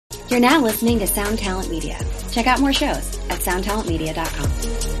You're now listening to Sound Talent Media. Check out more shows at soundtalentmedia.com.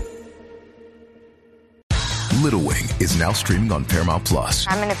 Little Wing is now streaming on Paramount Plus.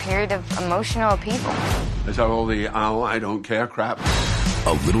 I'm in a period of emotional upheaval. Is that all the I don't care crap?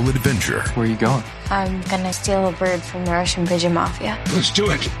 A little adventure. Where are you going? I'm gonna steal a bird from the Russian pigeon mafia. Let's do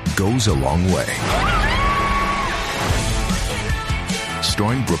it. Goes a long way.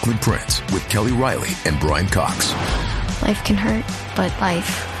 Starring Brooklyn Prince with Kelly Riley and Brian Cox. Life can hurt, but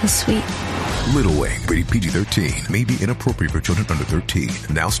life is sweet. Little Wing, rated PG-13, may be inappropriate for children under 13.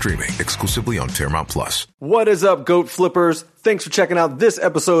 Now streaming exclusively on Paramount Plus. What is up, Goat Flippers? Thanks for checking out this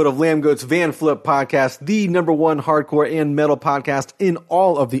episode of Lamb Goat's Van Flip Podcast, the #1 hardcore and metal podcast in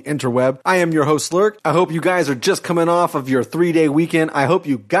all of the interweb. I am your host, Lurk. I hope you guys are just coming off of your 3-day weekend. I hope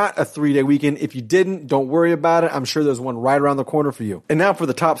you got a 3-day weekend. If you didn't, don't worry about it. I'm sure there's one right around the corner for you. And now for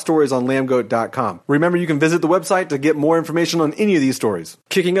the top stories on lambgoat.com. Remember, you can visit the website to get more information on any of these stories.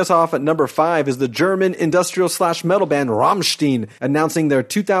 Kicking us off at number 5 is the German industrial/metal band Rammstein announcing their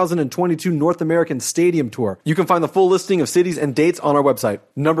 2022 North American Stadium Tour. You can find the full listing of cities and dates on our website.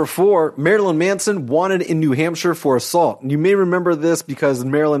 Number 4, Marilyn Manson wanted in New Hampshire for assault. You may remember this because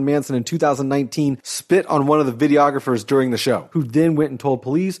Marilyn Manson in 2019 spit on one of the videographers during the show, who then went and told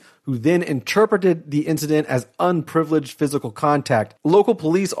police, who then interpreted the incident as unprivileged physical contact. Local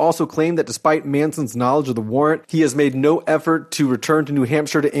police also claim that despite Manson's knowledge of the warrant, he has made no effort to return to New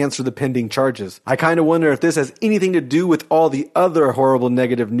Hampshire to answer the pending charges. I kind of wonder if this has anything to do with all the other horrible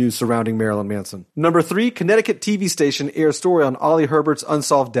negative news surrounding Marilyn Manson. Number 3, Connecticut TV station airs story on Ollie Herbert's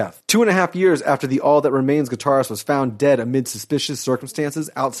unsolved death. 2.5 years after the All That Remains guitarist was found dead amid suspicious circumstances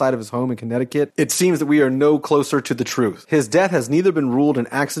outside of his home in Connecticut, it seems that we are no closer to the truth. His death has neither been ruled an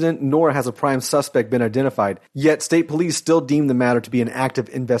accident nor has a prime suspect been identified, yet state police still deem the matter to be an active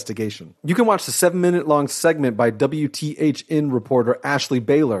investigation. You can watch the 7-minute long segment by WTHN reporter Ashley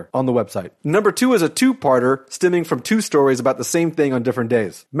Baylor on the website. Number 2 is a two-parter stemming from 2 stories about the same thing on different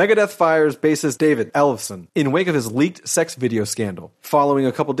days. Megadeth fires bassist David Ellefson in wake of his leaked sex video scandal. Following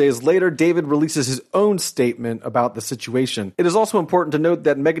a couple days later, David releases his own statement about the situation. It is also important to note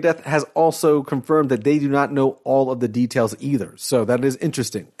that Megadeth has also confirmed that they do not know all of the details either, so that is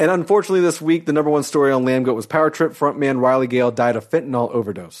interesting. And unfortunately this week, the #1 story on Lambgoat was Power Trip frontman Riley Gale died of fentanyl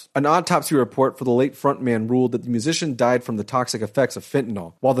overdose. An autopsy report for the late frontman ruled that the musician died from the toxic effects of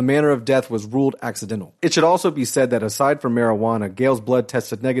fentanyl, while the manner of death was ruled accidental. It should also be said that aside from marijuana, Gale's blood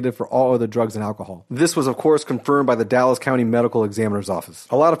tested negative for all other drugs and alcohol. This was of course confirmed by the Dallas County Medical Examiner's Office.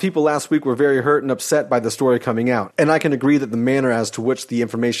 A lot of people last week were very hurt and upset by the story coming out, and I can agree that the manner as to which the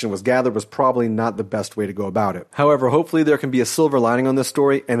information was gathered was probably not the best way to go about it. However, hopefully there can be a silver lining on this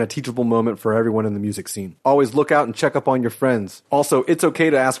story and a teachable moment for everyone in the music scene. Always look out and check up on your friends. Also, it's okay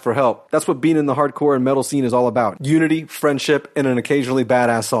to ask for help. That's what being in the hardcore and metal scene is all about. Unity, friendship, and an occasionally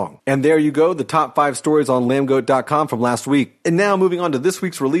badass song. And there you go, the top 5 stories on lambgoat.com from last week. And now moving on to this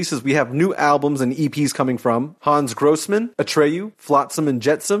week's releases, we have new albums and EPs coming from Hans Grossman, Atreyu, Flotsam and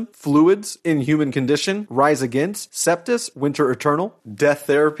Jetsam, Fluids, Inhuman Condition, Rise Against, Septus, Winter Eternal, Death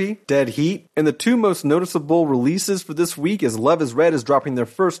Therapy, Dead Heat. And the 2 most noticeable releases for this week is Love is Red is dropping their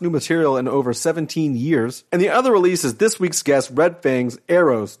first new material in over 17 years. And the other release is this week's guest, Red Fang's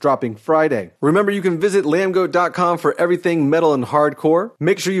Arrows, dropping Friday. Remember, you can visit lambgoat.com for everything metal and hardcore.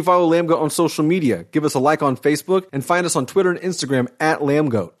 Make sure you follow Lambgoat on social media. Give us a like on Facebook and find us on Twitter and Instagram at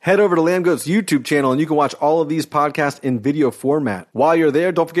Lambgoat. Head over to Lambgoat's YouTube channel and you can watch all of these podcasts in video format. While you're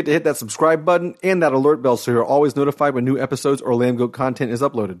there, don't forget to hit that subscribe button and that alert bell so you're always notified when new episodes or Lambgoat content is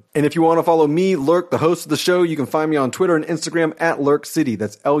uploaded. And if you want to follow me, Lurk, the host of the show, you can find me on Twitter and Instagram at LurkCity.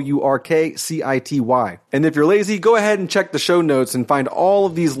 That's LurkCity. And if you're lazy, go ahead and check the show notes and find all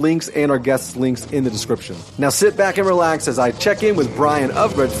of these links and our guests' links in the description. Now sit back and relax as I check in with Bryan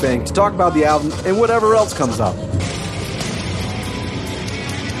of Red Fang to talk about the album and whatever else comes up.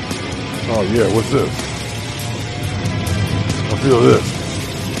 Oh yeah, what's this? I feel this.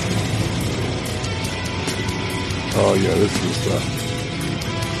 Oh yeah, this is the stuff.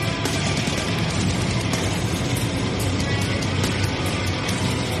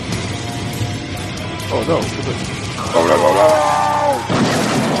 Oh no. Oh no, no,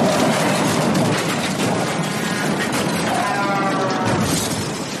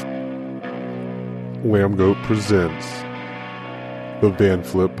 no. Lambgoat presents the Van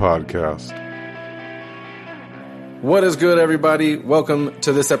Flip Podcast. What is good, everybody? Welcome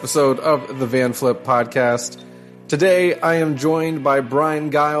to this episode of the Van Flip Podcast. Today, I am joined by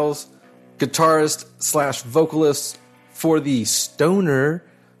Bryan Giles, guitarist / vocalist for the stoner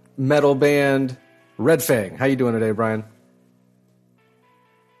metal band Red Fang. How you doing today, Bryan?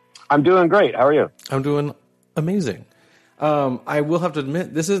 I'm doing great. How are you? I'm doing amazing. I will have to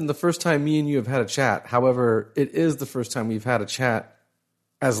admit, this isn't the first time me and you have had a chat. However, it is the first time we've had a chat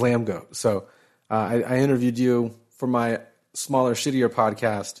as Lamb Goat. So I interviewed you for my smaller, shittier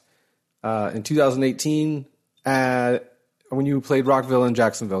podcast in 2018 when you played Rockville and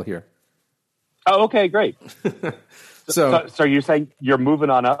Jacksonville here. Oh, okay, great. So you're saying you're moving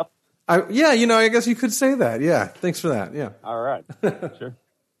on up? Yeah, I guess you could say that. Yeah, thanks for that. Yeah. All right, sure.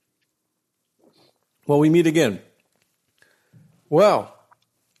 Well, we meet again. Well,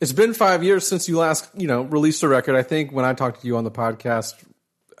 it's been 5 years since you last, released a record. I think when I talked to you on the podcast,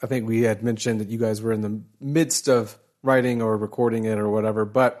 I think we had mentioned that you guys were in the midst of writing or recording it or whatever.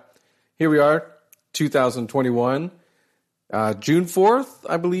 But here we are, 2021. June 4th,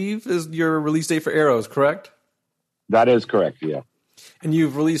 I believe, is your release date for Arrows, correct? That is correct, yeah. And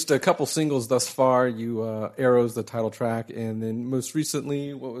you've released a couple singles thus far. Arrows, the title track, and then most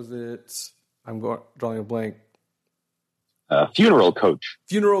recently, what was it? I'm drawing a blank. Funeral Coach.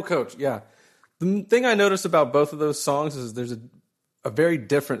 Funeral Coach, yeah. The thing I noticed about both of those songs is there's a very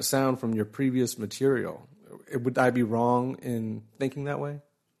different sound from your previous material. Would I be wrong in thinking that way?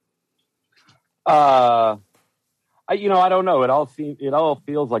 I don't know. It all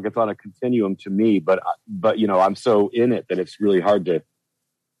feels like it's on a continuum to me, but I'm so in it that it's really hard to,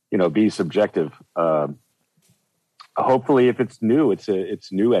 be subjective. Hopefully, if it's new,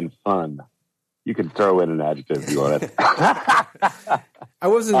 it's new and fun. You can throw in an adjective if you want it. I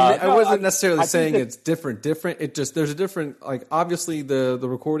wasn't necessarily saying it's different. It just there's a different, obviously the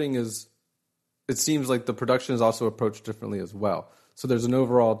recording is. It seems like the production is also approached differently as well. So there's an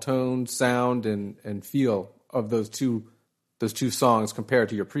overall tone, sound, and feel of those two songs compared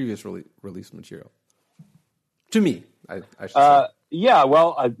to your previous release material. To me, I should say. Yeah,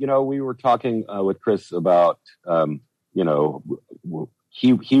 well, we were talking with Chris about,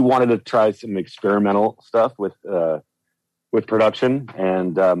 he wanted to try some experimental stuff with production,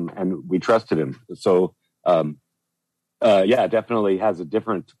 and we trusted him. So, it definitely has a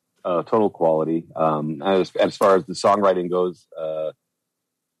different tonal quality. As far as the songwriting goes,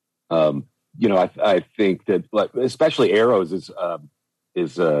 I think that, especially Arrows is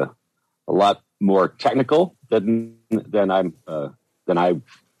a lot more technical than I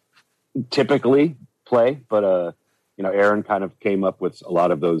typically play. But Aaron kind of came up with a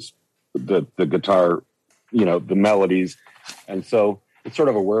lot of those the guitar, the melodies, and so it's sort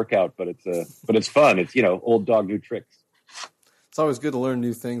of a workout. But it's fun. It's old dog new tricks. It's always good to learn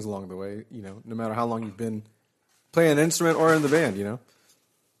new things along the way. No matter how long you've been playing an instrument or in the band.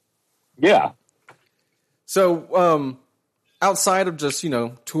 Yeah. So, outside of just,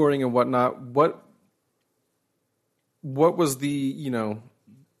 touring and whatnot, what was the,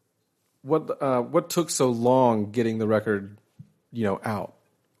 what took so long getting the record, out?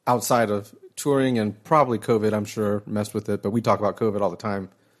 Outside of touring and probably COVID, I'm sure, messed with it, but we talk about COVID all the time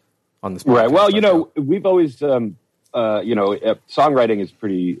on this podcast. Right. Well, we've always, songwriting is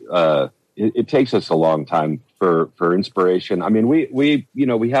pretty, it takes us a long time for inspiration. I mean, we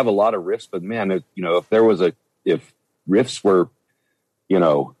have a lot of riffs, but man, if riffs were,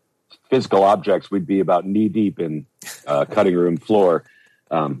 physical objects, we'd be about knee deep in cutting room floor.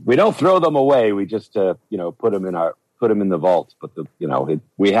 We don't throw them away. We just, put them in the vault. But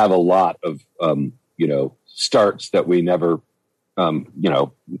we have a lot of, starts that we never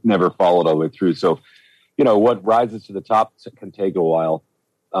followed all the way through. So, what rises to the top can take a while.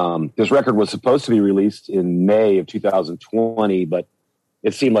 This record was supposed to be released in May of 2020, but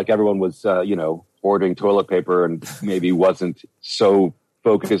it seemed like everyone was, hoarding toilet paper and maybe wasn't so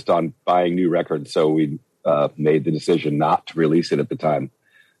focused on buying new records. So we made the decision not to release it at the time.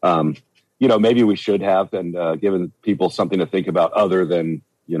 Maybe we should have, and given people something to think about other than,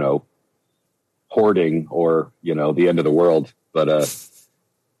 hoarding or, the end of the world. But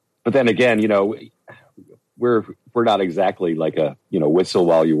then again, we're not exactly like a, whistle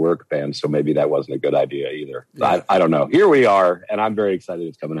while you work band. So maybe that wasn't a good idea either. Yeah. I don't know. Here we are, and I'm very excited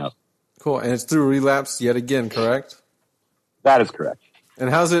it's coming out. Cool. And it's through Relapse yet again, correct? That is correct. And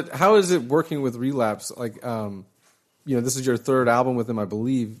how is it working with Relapse? This is your third album with them, I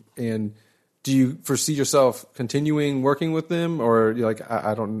believe. And do you foresee yourself continuing working with them, or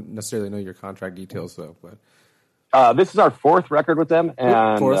I don't necessarily know your contract details though, but this is our fourth record with them,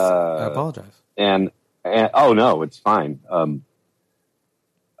 and fourth? I apologize. And oh no, it's fine. The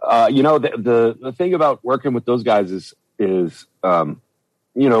thing about working with those guys is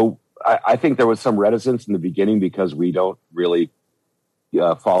I think there was some reticence in the beginning because we don't really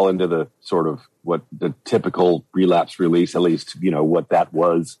fall into the sort of what the typical Relapse release, at least, what that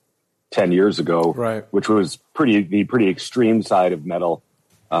was 10 years ago, right? Which was the pretty extreme side of metal.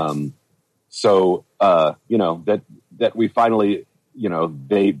 That that we finally,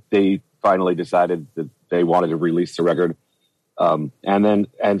 they finally decided that they wanted to release the record.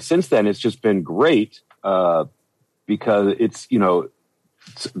 And since then it's just been great, because it's,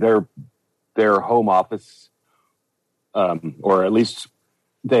 their home office, or at least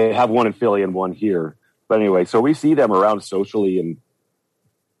they have one in Philly and one here. But anyway, so we see them around socially, and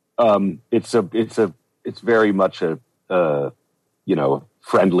it's very much a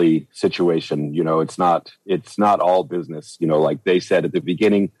friendly situation. It's not all business. Like they said at the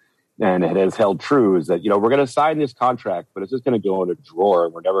beginning, and it has held true, is that we're going to sign this contract, but it's just going to go in a drawer,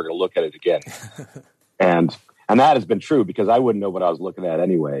 and we're never going to look at it again. and that has been true, because I wouldn't know what I was looking at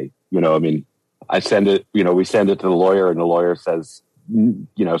anyway. I send it. We send it to the lawyer, and the lawyer says,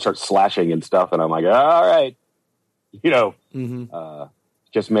 starts slashing and stuff, and I'm like, all right,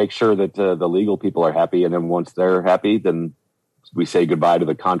 just make sure that the legal people are happy, and then once they're happy, then we say goodbye to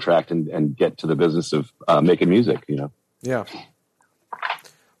the contract and get to the business of making music. Yeah.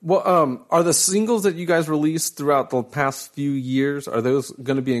 Well, are the singles that you guys released throughout the past few years, are those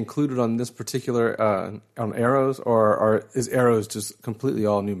going to be included on this particular on Arrows, or is Arrows just completely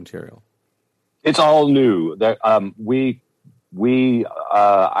all new material? It's all new. That I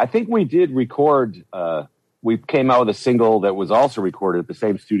think we did record. We came out with a single that was also recorded at the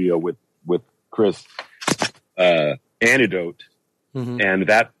same studio with Chris, Antidote, and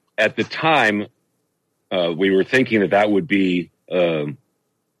that at the time we were thinking that would be a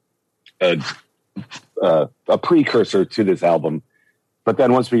precursor to this album. But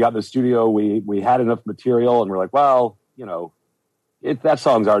then once we got in the studio, we had enough material, and we're like, well, that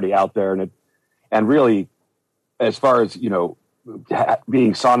song's already out there, and really, as far as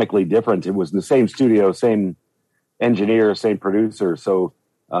being sonically different, it was the same studio, same engineer, same producer. So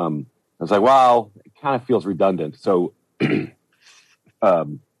I was like, wow, it kind of feels redundant. So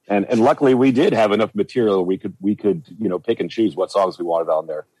and luckily we did have enough material we could pick and choose what songs we wanted on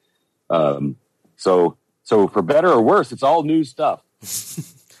there. So for better or worse, it's all new stuff.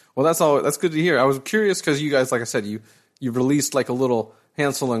 Well, that's good to hear. I was curious because you guys, like I said, you released like a little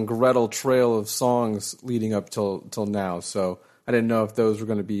Hansel and Gretel trail of songs leading up till now. So I didn't know if those were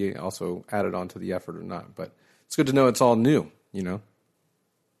going to be also added onto the effort or not, but it's good to know it's all new,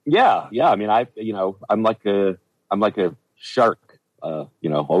 Yeah. I mean, I'm like a shark,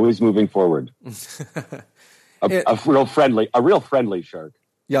 always moving forward. a real friendly shark.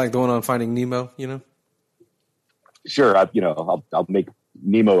 Yeah, like the one on Finding Nemo, Sure, I'll make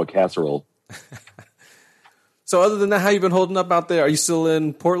Nemo a casserole. So other than that, how you been holding up out there? Are you still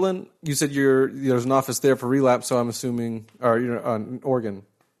in Portland? You said there's an office there for Relapse, so I'm assuming, or you're in Oregon.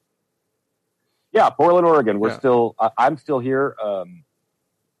 Yeah, Portland, Oregon. I'm still here.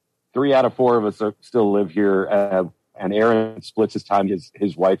 3 out of 4 of us still live here, and Aaron splits his time.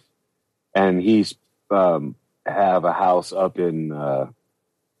 His wife and he's have a house up in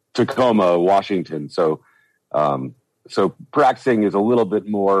Tacoma, Washington. So practicing is a little bit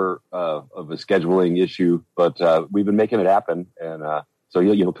more of a scheduling issue, but we've been making it happen. And so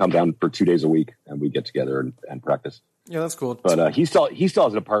he'll come down for 2 days a week, and we get together and practice. Yeah, that's cool. But he still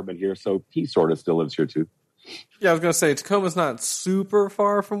has an apartment here, so he sort of still lives here too. Yeah, I was going to say Tacoma's not super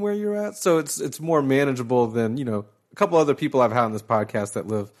far from where you're at, so it's more manageable than a couple other people I've had on this podcast that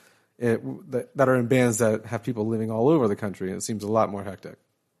live that are in bands that have people living all over the country, and it seems a lot more hectic.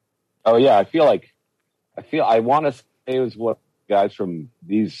 Oh yeah, I want to say it was what guys from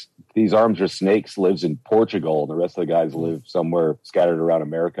these Arms Are Snakes lives in Portugal, and the rest of the guys live somewhere scattered around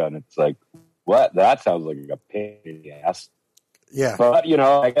America, and it's like, what? That sounds like a pain in the ass. Yeah, but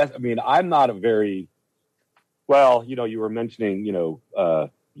I'm not a very well. You were mentioning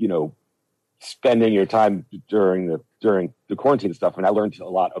spending your time during the quarantine stuff, and I learned a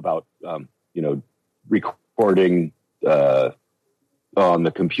lot about recording on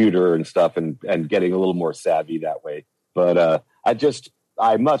the computer and stuff, and getting a little more savvy that way. But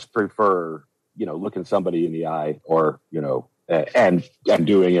I much prefer looking somebody in the eye, or and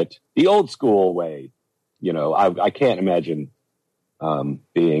doing it the old school way. I can't imagine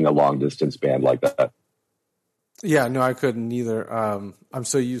being a long distance band like that. Yeah, no, I couldn't either. I'm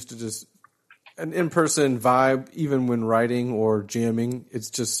so used to just an in-person vibe, even when writing or jamming. It's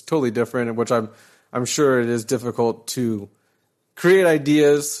just totally different, which I'm sure it is difficult to create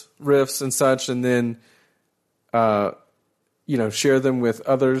ideas, riffs, and such, and then share them with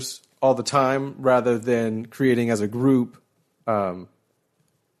others all the time, rather than creating as a group, as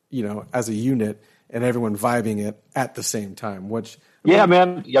a unit, and everyone vibing it at the same time. Which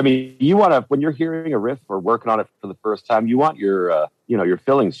man. I mean, you want to, when you're hearing a riff or working on it for the first time, you want your your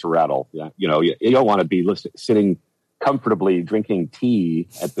fillings to rattle. You don't want to be sitting comfortably drinking tea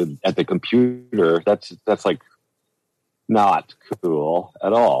at the computer. That's like not cool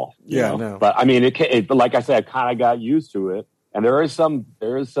at all. Yeah, no. But I mean, but like I said, I kind of got used to it, and there is some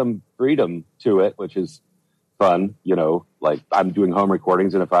freedom to it, which is fun. Like I'm doing home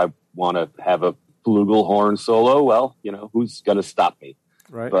recordings, and if I want to have a flugelhorn solo, well, who's going to stop me?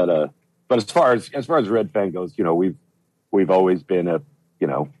 Right. But as far as Red Fang goes, we've always been a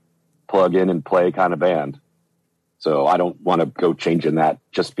plug in and play kind of band. So I don't want to go changing that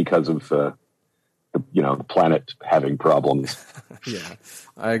just because of the planet having problems. Yeah,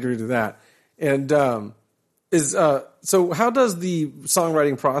 I agree to that. And so how does the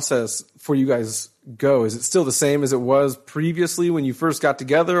songwriting process for you guys go? Is it still the same as it was previously when you first got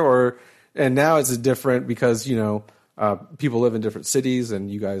together, and now is it different because people live in different cities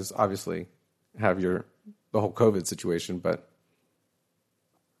and you guys obviously have the whole COVID situation, but.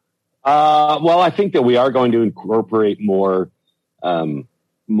 Well, I think that we are going to incorporate more,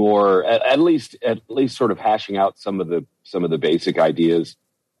 at least sort of hashing out some of the basic ideas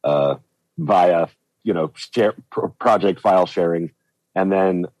via project file sharing, and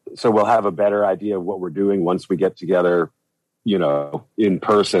then so we'll have a better idea of what we're doing once we get together, in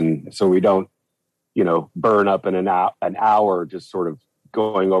person, so we don't burn up in an hour just sort of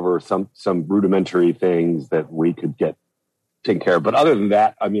going over some rudimentary things that we could get taken care of. But other than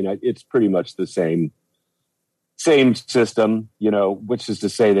that, I mean, it's pretty much the same system, which is to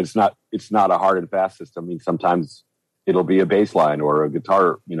say that it's not a hard and fast system. I mean, sometimes it'll be a bass line or a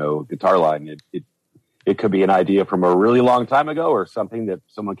guitar line. It could be an idea from a really long time ago or something that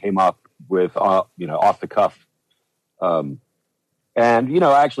someone came up with, off the cuff. And,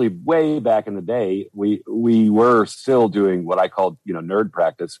 actually way back in the day, we were still doing what I called, nerd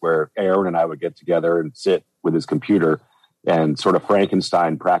practice, where Aaron and I would get together and sit with his computer and sort of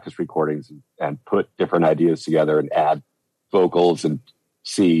Frankenstein practice recordings and put different ideas together and add vocals and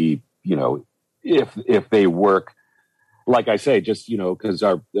see, if they work. Like I say, just, because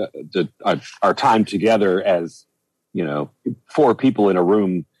our time together as, 4 people in a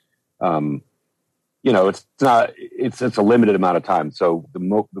room, it's a limited amount of time. So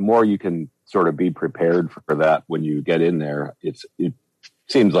the more you can sort of be prepared for that when you get in there, it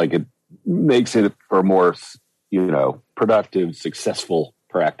seems like it makes it for more, productive, successful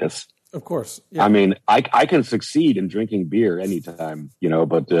practice. Of course. Yeah. I mean, I can succeed in drinking beer anytime,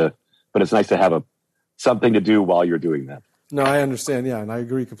 but it's nice to have something to do while you're doing that. No, I understand. Yeah. And I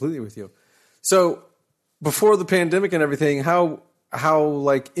agree completely with you. So before the pandemic and everything, how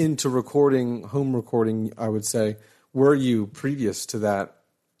like into home recording, I would say, were you previous to that?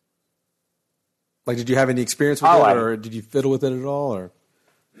 Like, did you have any experience with it, or did you fiddle with it at all, or?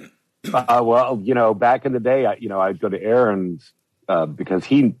 Well, back in the day, I'd go to Aaron's because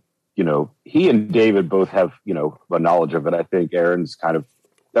he and David both have, a knowledge of it. I think Aaron's kind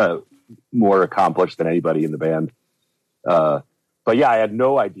of more accomplished than anybody in the band. But yeah, I had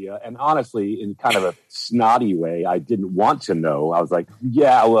no idea. And honestly, in kind of a snotty way, I didn't want to know. I was like,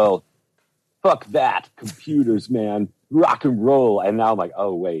 yeah, well, fuck that. Computers, man. Rock and roll. And now I'm like,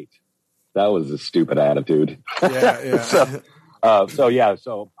 oh, wait. That was a stupid attitude. Yeah. So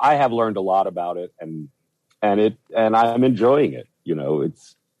I have learned a lot about it, and I'm enjoying it.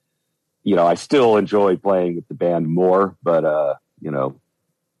 It's, I still enjoy playing with the band more, but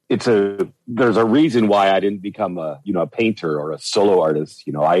there's a reason why I didn't become a painter or a solo artist.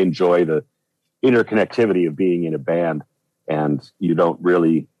 I enjoy the interconnectivity of being in a band, and you don't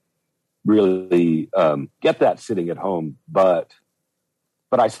really get that sitting at home, but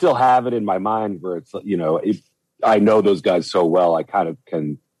I still have it in my mind where it's, I know those guys so well, I kind of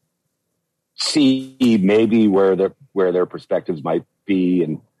can see maybe where their perspectives might be.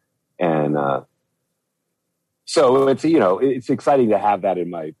 And so it's, it's exciting to have that in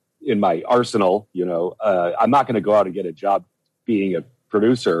my arsenal. I'm not going to go out and get a job being a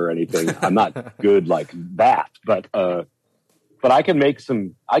producer or anything. I'm not good like that, but I can make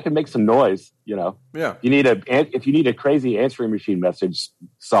some noise, Yeah. If you need a crazy answering machine message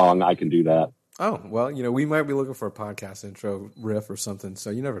song, I can do that. Oh, well, we might be looking for a podcast intro riff or something,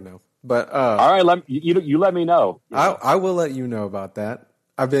 so you never know. But all right, you let me know. I will let you know about that.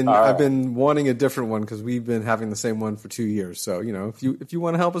 I've been wanting a different one because we've been having the same one for 2 years. So if you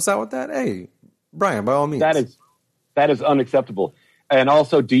want to help us out with that, hey, Bryan, by all means. That is unacceptable. And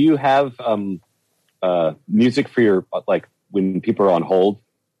also, do you have music for your when people are on hold?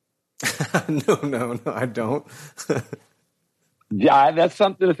 No, I don't. Yeah, that's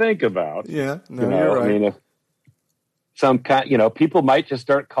something to think about. Yeah, no, you're right. I mean, if some kind, people might just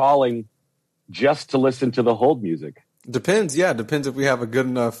start calling just to listen to the hold music. Depends. Yeah, depends if we have a good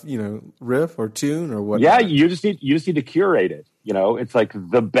enough, riff or tune or what. Yeah, you just need to curate it. It's like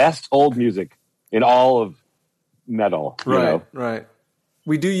the best hold music in all of metal. Right, you know? right.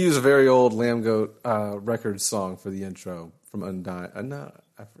 We do use a very old Lamb Goat Records song for the intro from Undying. No,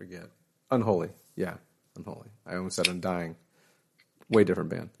 I forget. Unholy. Yeah, Unholy. I almost said Undying. Way different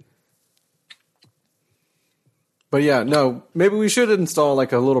band. But yeah, no, maybe we should install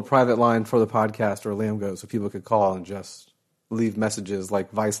like a little private line for the podcast or Lamb Goat so people could call and just leave messages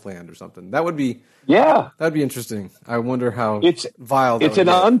like Viceland or something. That would be that'd be interesting. I wonder how vile that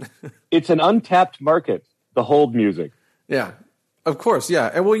would get. It's an untapped market, the hold music. Yeah. Of course,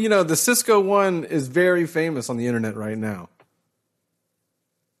 yeah. And well, you know, the Cisco one is very famous on the internet right now.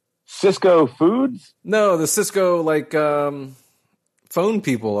 Cisco Foods? No, the Cisco like phone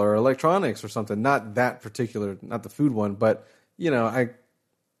people or electronics or something. Not that particular, not the food one, but you know,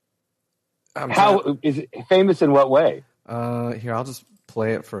 how is it famous in what way? Here, I'll just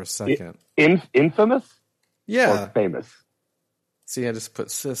play it for a second. Infamous? Yeah. Or famous? See, I just put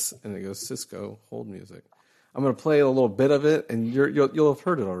Cis and it goes Cisco hold music. I'm going to play a little bit of it, and you'll have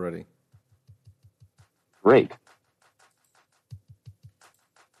heard it already. Great.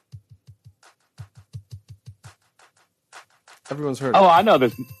 Everyone's heard it. Oh, I know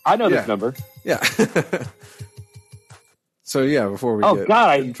this. This number. Yeah. So, yeah, before we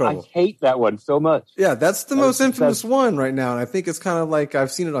get in trouble. I hate that one so much. Yeah, that's the most infamous one right now, and I think it's kind of like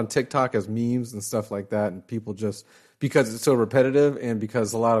I've seen it on TikTok as memes and stuff like that, and people just... Because it's so repetitive and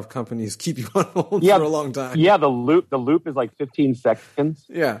because a lot of companies keep you on hold for a long time. Yeah, the loop is like 15 seconds.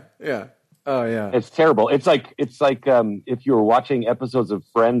 Yeah. Oh, yeah. It's terrible. It's like if you were watching episodes of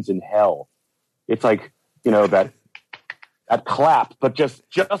Friends in hell. It's like, you know, that clap, but just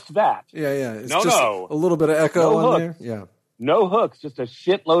that. Yeah. It's a little bit of echo on there. Yeah. No hooks, just a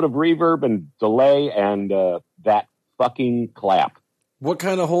shitload of reverb and delay and that fucking clap. What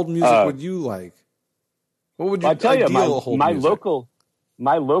kind of hold music would you like? What would you I tell you, my music?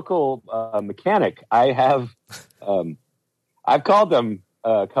 local mechanic, I have, I've called them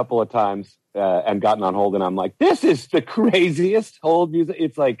a couple of times and gotten on hold, and I'm like, this is the craziest hold music.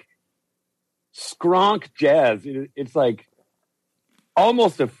 It's like skronk jazz. It's like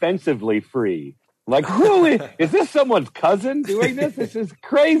almost offensively free. Like, really? Is this someone's cousin doing this? This is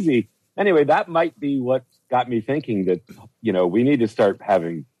crazy. Anyway, that might be what got me thinking that, you know, we need to start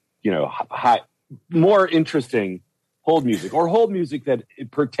having, you know, more interesting hold music or hold music that it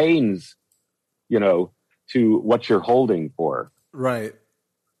pertains, you know, to what you're holding for. Right.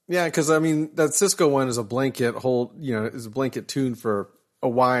 Yeah. Cause I mean, that Cisco one is a blanket hold, you know, is a blanket tune for a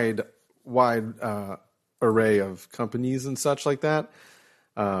wide array of companies and such like that.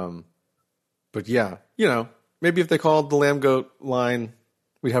 But yeah, you know, maybe if they called the Lamb Goat line,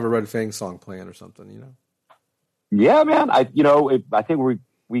 we'd have a Red Fang song playing or something, you know? Yeah, man. I think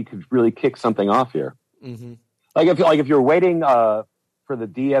we could really kick something off here. Mm-hmm. Like if you're waiting for the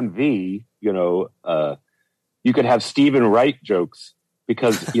DMV, you know, you could have Stephen Wright jokes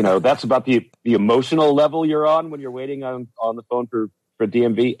because, you know, that's about the emotional level you're on when you're waiting on the phone for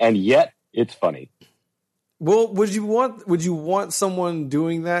DMV, and yet it's funny. Well, would you want someone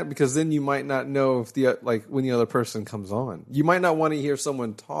doing that? Because then you might not know if when the other person comes on, you might not want to hear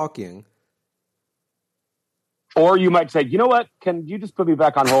someone talking. Or you might say, you know what? Can you just put me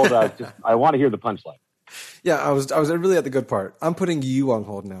back on hold? I want to hear the punchline. Yeah, I was really at the good part. I'm putting you on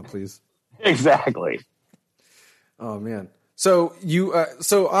hold now, please. Exactly. Oh man. So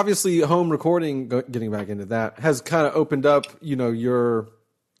so obviously home recording, getting back into that, has kind of opened up, you know, your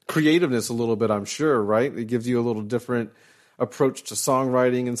creativeness a little bit, I'm sure, right? It gives you a little different approach to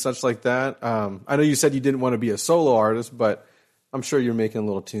songwriting and such like that. I know you said you didn't want to be a solo artist, but I'm sure you're making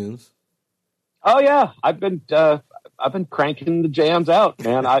little tunes. Oh yeah, I've been cranking the jams out,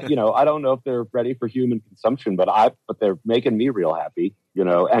 man. I don't know if they're ready for human consumption, but they're making me real happy, you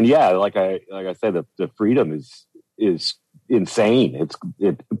know. And yeah, like I say, the freedom is insane.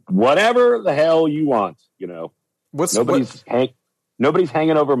 It's whatever the hell you want, you know. Nobody's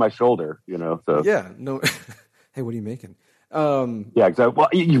hanging over my shoulder, you know. So yeah, no. Hey, what are you making? Yeah, exactly. Well,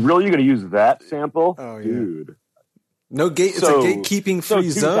 you're going to use that sample, dude? No gate. It's a gatekeeping free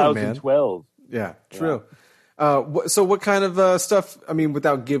zone, man. 2012. Yeah, true. Yeah. So what kind of stuff, I mean,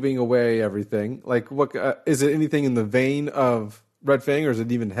 without giving away everything, like what is it anything in the vein of Red Fang, or is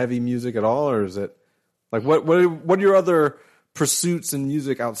it even heavy music at all? Or is it like, what are your other pursuits in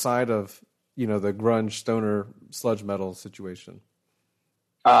music outside of, you know, the grunge, stoner, sludge metal situation?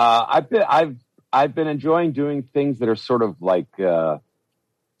 I've been enjoying doing things that are sort of like,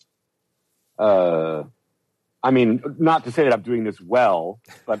 I mean, not to say that I'm doing this well,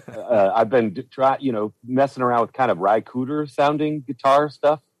 but I've been messing around with kind of Ry Cooder sounding guitar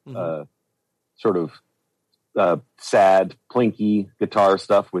stuff, sort of sad, plinky guitar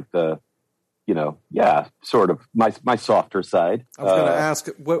stuff with the, sort of my softer side. I was going to ask,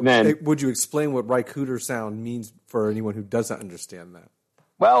 would you explain what Rycooter sound means for anyone who doesn't understand that?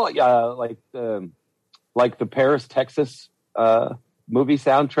 Well, like the Paris, Texas movie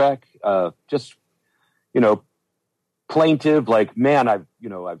soundtrack, just plaintive. Like, man,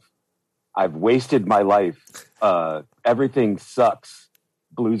 I've wasted my life. Everything sucks.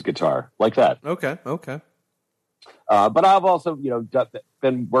 Blues guitar, like that. Okay. But I've also,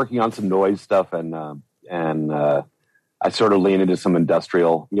 been working on some noise stuff, and I sort of lean into some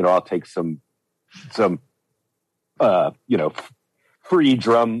industrial. I'll take some free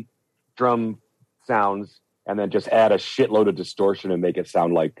drum sounds, and then just add a shitload of distortion and make it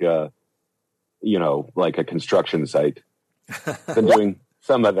sound like like a construction site. Been doing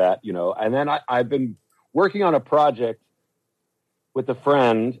some of that, and then I've been working on a project with a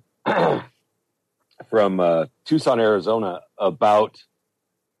friend from Tucson, Arizona, about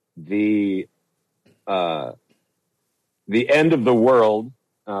the end of the world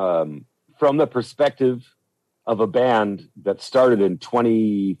from the perspective of a band that started in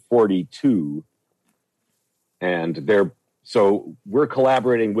 2042, and we're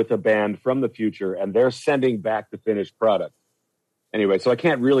collaborating with a band from the future, and they're sending back the finished product. Anyway, so I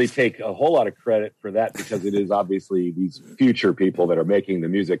can't really take a whole lot of credit for that because it is obviously these future people that are making the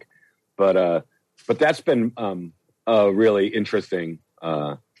music, but that's been really interesting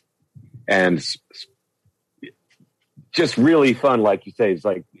and just really fun. Like you say, it's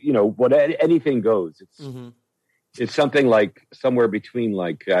like anything goes. It's something like somewhere between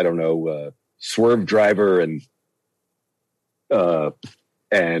I don't know, Swerve Driver and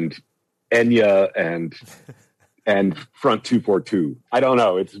Enya and Front 242. I don't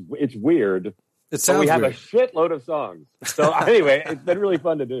know. It's weird. It sounds we have weird. A shitload of songs. So anyway, it's been really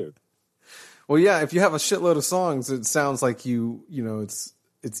fun to do. Well, yeah, if you have a shitload of songs, it sounds like it's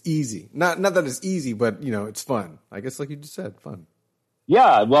easy. Not that it's easy, but it's fun. I guess like you just said, fun.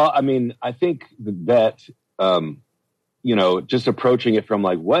 Yeah, well, I mean, I think that just approaching it from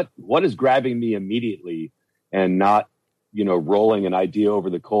what is grabbing me immediately, and not rolling an idea over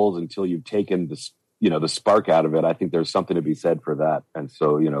the coals until you've taken the spark out of it. I think there's something to be said for that. And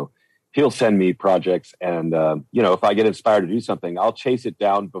so he'll send me projects, and if I get inspired to do something, I'll chase it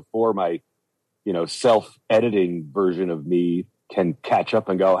down before my self-editing version of me can catch up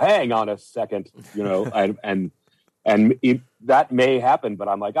and go, hang on a second, and that may happen, but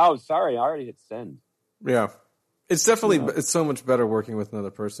I'm like, oh, sorry, I already hit send. Yeah. It's definitely, it's so much better working with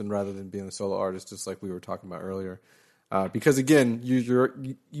another person rather than being a solo artist, just like we were talking about earlier. Because again,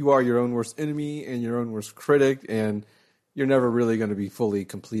 you are your own worst enemy and your own worst critic, and you're never really going to be fully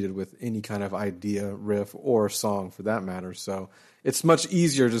completed with any kind of idea, riff, or song for that matter. So it's much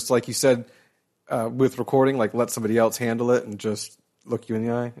easier, just like you said, with recording, let somebody else handle it and just look you in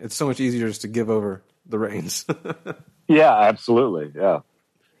the eye. It's so much easier just to give over the reins. Yeah, absolutely. Yeah.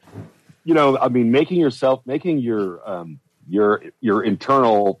 I mean, making your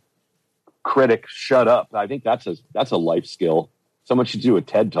internal critic shut up. I think that's a life skill. Someone should do a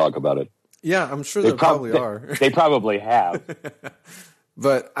TED talk about it. Yeah, I'm sure they probably are. They probably have.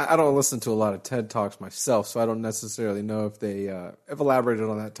 But I don't listen to a lot of TED Talks myself, so I don't necessarily know if they have elaborated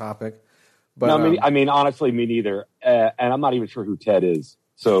on that topic. But no, I mean, honestly, me neither. And I'm not even sure who Ted is.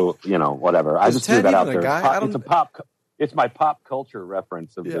 So, whatever. I just threw that out there. It's my pop culture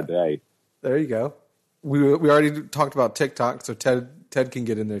reference of the day. There you go. We already talked about TikTok, so Ted can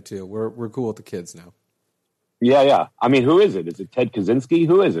get in there too. We're cool with the kids now. Yeah. I mean, who is it? Is it Ted Kaczynski?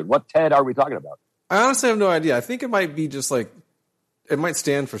 Who is it? What Ted are we talking about? I honestly have no idea. I think it might be just it might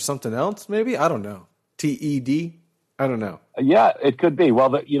stand for something else, maybe. I don't know. TED? I don't know. Yeah, it could be.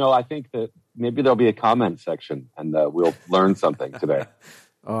 Well, I think that maybe there'll be a comment section, and we'll learn something today.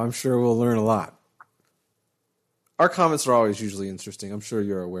 Oh, I'm sure we'll learn a lot. Our comments are always usually interesting. I'm sure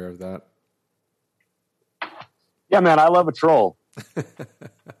you're aware of that. Yeah, man, I love a troll.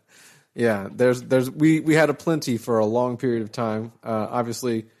 Yeah, we had a plenty for a long period of time.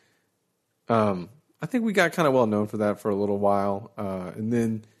 Obviously, I think we got kind of well known for that for a little while, and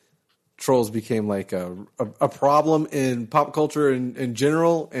then trolls became a problem in pop culture in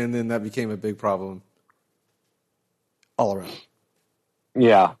general, and then that became a big problem all around.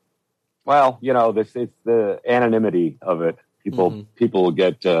 Yeah, well, it's the anonymity of it. People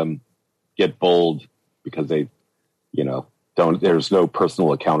get bold because they, there's no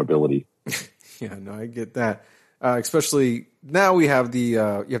personal accountability. Yeah, no, I get that. Especially now we have you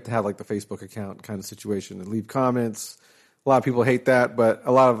have to have the Facebook account kind of situation and leave comments. A lot of people hate that, but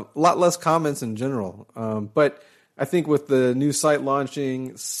a lot less comments in general. But I think with the new site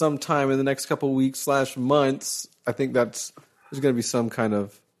launching sometime in the next couple of weeks / months, I think there's going to be some kind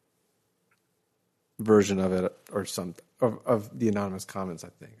of version of it or something of the anonymous comments. I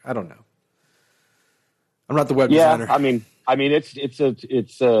think I don't know. I'm not the web designer. I mean, it's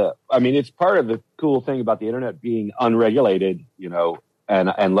part of the cool thing about the internet being unregulated,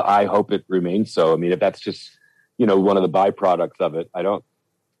 and I hope it remains so. I mean, if that's just, one of the byproducts of it, I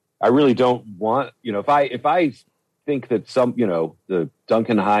really don't want, if I think that the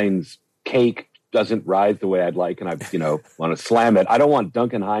Duncan Hines cake doesn't rise the way I'd like, and I, want to slam it, I don't want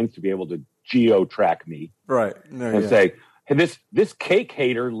Duncan Hines to be able to geo-track me. Right. Say, hey, this cake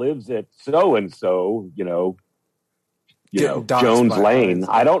hater lives at so-and-so, Jones Lane.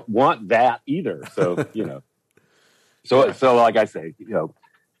 I don't want that either. So, so like I say,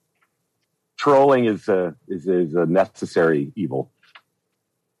 trolling is a necessary evil.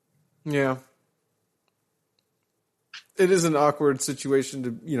 Yeah. It is an awkward situation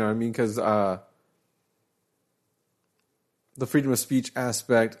to, because the freedom of speech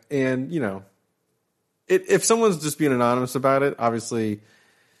aspect and, if someone's just being anonymous about it, obviously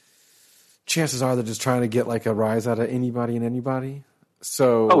chances are they're just trying to get like a rise out of anybody and anybody.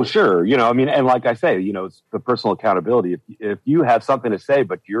 So, oh, sure. And like I say, it's the personal accountability. If you have something to say,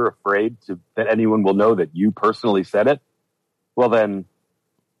 but you're afraid that anyone will know that you personally said it, well, then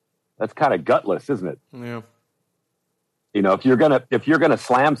that's kind of gutless, isn't it? Yeah. If you're gonna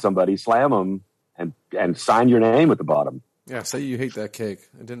slam somebody, slam them and sign your name at the bottom. Yeah. Say you hate that cake.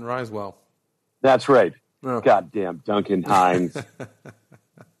 It didn't rise well. That's right. Oh. Goddamn Duncan Hines.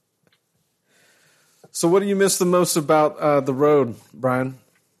 So, what do you miss the most about the road, Bryan?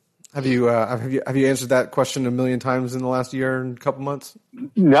 Have you answered that question a million times in the last year and a couple months?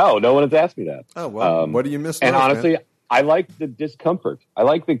 No one has asked me that. Oh well, what do you miss? And most, honestly, man? I like the discomfort. I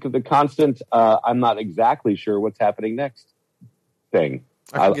like the constant. I'm not exactly sure what's happening next thing.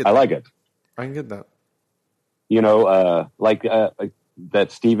 I like it. I can get that. Like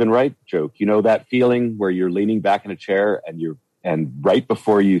that Stephen Wright joke. That feeling where you're leaning back in a chair and right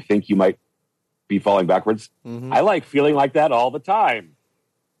before you think you might be falling backwards. Mm-hmm. I like feeling like that all the time.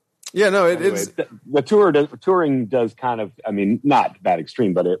 Yeah, no, it's the touring does kind of. I mean, not that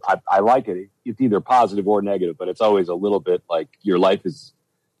extreme, but I like it. It's either positive or negative, but it's always a little bit like your life has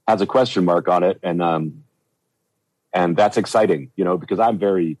a question mark on it, and that's exciting, because I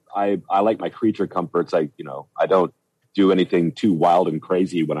like my creature comforts. I don't do anything too wild and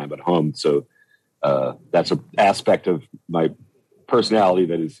crazy when I'm at home, so that's an aspect of my personality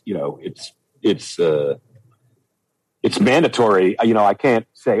that is, it's mandatory. I can't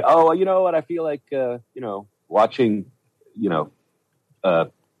say, oh, you know what? I feel like, watching,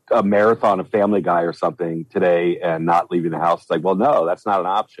 a marathon of Family Guy or something today and not leaving the house. It's like, well, no, that's not an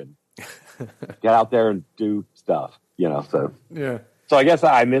option. Get out there and do stuff, so. Yeah. So I guess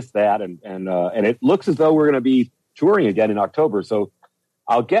I missed that. And it looks as though we're going to be touring again in October. So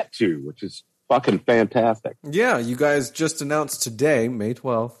I'll get to, which is fucking fantastic. Yeah. You guys just announced today, May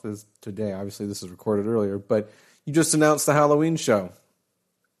 12th is today. Obviously this is recorded earlier, but you just announced the Halloween show.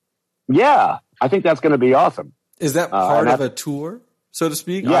 Yeah, I think that's going to be awesome. Is that part of a tour, so to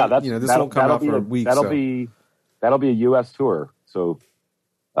speak? Yeah, this won't come out for a week. That'll be a U.S. tour. So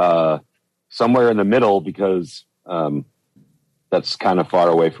somewhere in the middle, because that's kind of far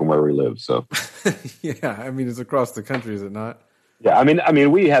away from where we live. So yeah, I mean it's across the country, is it not? Yeah, I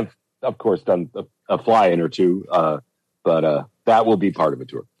mean we have of course done a fly-in or two, but that will be part of a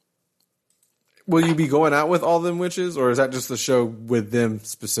tour. Will you be going out with all them witches, or is that just the show with them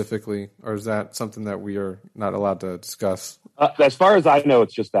specifically, or is that something that we are not allowed to discuss? As far as I know,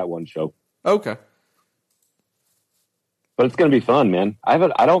 it's just that one show. Okay. But it's going to be fun, man. I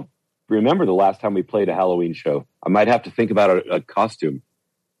don't remember the last time we played a Halloween show. I might have to think about a costume.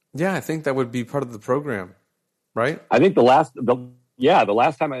 Yeah, I think that would be part of the program, right? I think the last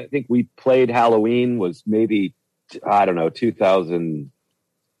time I think we played Halloween was maybe, I don't know,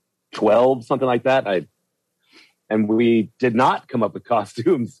 2012, something like that. And we did not come up with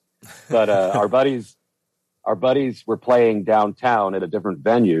costumes, but our buddies were playing downtown at a different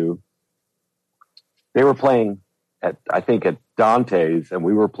venue. They were playing at Dante's, and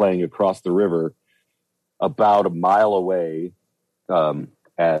we were playing across the river about a mile away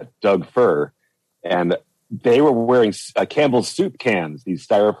at Doug Fir. And they were wearing Campbell's soup cans, these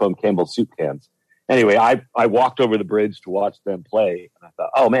styrofoam Campbell's soup cans. Anyway, I walked over the bridge to watch them play, and I thought,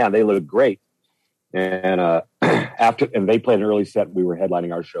 oh man, they look great. And and they played an early set, we were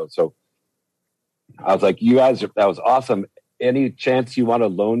headlining our show. So I was like, you guys, that was awesome. Any chance you want to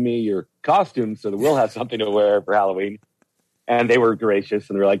loan me your costume so that we'll have something to wear for Halloween? And they were gracious,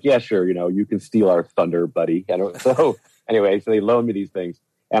 and they're like, yeah, sure, you can steal our thunder, buddy. So anyway, so they loaned me these things,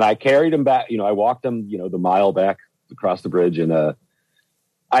 and I carried them back. I walked them, the mile back across the bridge, and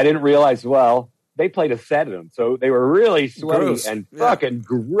I didn't realize, well, they played a set of them, so they were really sweaty and fucking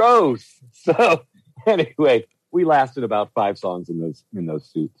gross. So anyway, we lasted about 5 songs in those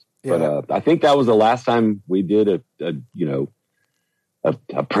suits. Yeah. But I think that was the last time we did a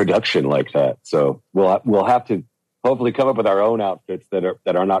production like that. So we'll have to hopefully come up with our own outfits that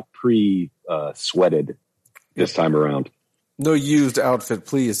are not sweated this time around. No used outfit,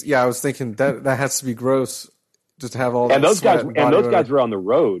 please. Yeah, I was thinking that has to be gross. Just to have all that. And those guys were on the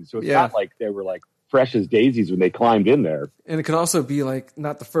road, so it's not like they were like fresh as daisies when they climbed in there. And it can also be like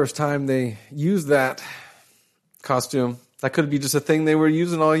not the first time they used that costume. That could be just a thing they were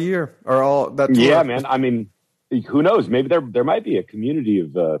using all year or all that tour. Yeah, man. I mean, who knows? Maybe there might be a community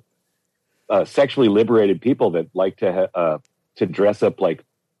of sexually liberated people that like to dress up like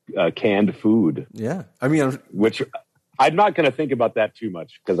canned food. Yeah, I mean, which I'm not going to think about that too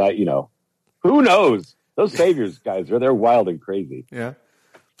much because who knows? Those Saviors guys they're wild and crazy. Yeah.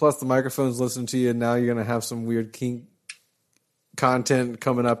 Plus the microphones listen to you, and now you're going to have some weird kink content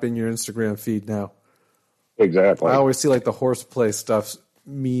coming up in your Instagram feed now. Exactly. I always see like the horseplay stuff,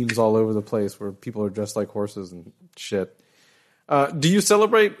 memes all over the place where people are dressed like horses and shit. Do you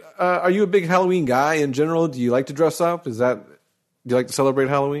celebrate? Are you a big Halloween guy in general? Do you like to dress up? Do you like to celebrate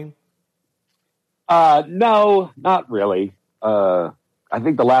Halloween? No, not really. I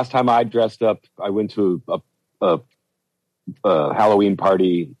think the last time I dressed up, I went to a Halloween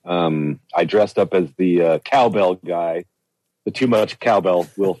party. I dressed up as the cowbell guy, the Too Much Cowbell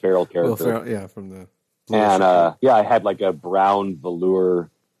Will Ferrell character. Will Ferrell, yeah, from the. And I had like a brown velour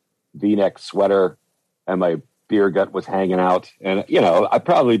V-neck sweater, and my beer gut was hanging out. And it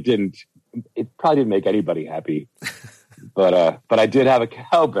probably didn't make anybody happy, but I did have a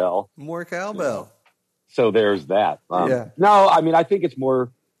cowbell. More cowbell. So there's that. Yeah. No, I mean, I think it's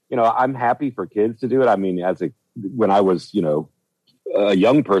more, I'm happy for kids to do it. I mean, when I was, a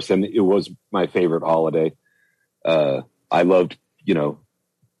young person, it was my favorite holiday. I loved,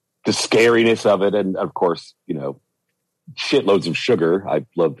 the scariness of it. And of course, shitloads of sugar. I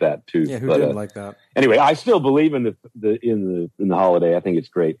loved that too. Yeah. Who didn't like that? Anyway, I still believe in the holiday. I think it's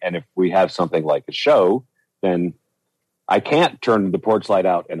great. And if we have something like a show, then I can't turn the porch light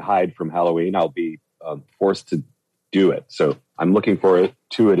out and hide from Halloween. I'll be forced to do it. So I'm looking forward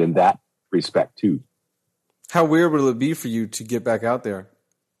to it in that respect too. How weird will it be for you to get back out there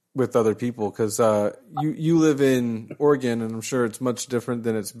with other people? Because you live in Oregon, and I'm sure it's much different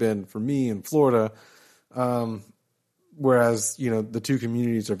than it's been for me in Florida. Whereas, the two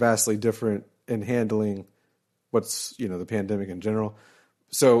communities are vastly different in handling what's, the pandemic in general.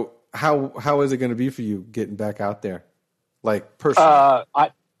 So how is it going to be for you getting back out there? Like personally?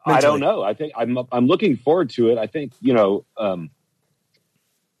 I don't know. I think I'm looking forward to it. I think,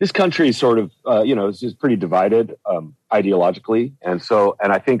 this country is sort of, is just pretty divided ideologically. And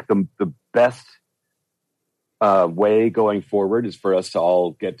I think the best way going forward is for us to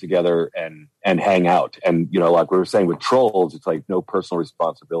all get together and hang out. And, like we were saying with Trolls, it's like no personal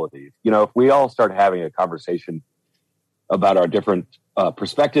responsibility. If we all start having a conversation about our different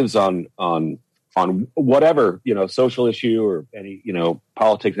perspectives on whatever, social issue or any,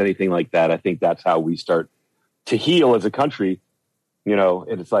 politics, anything like that, I think that's how we start to heal as a country.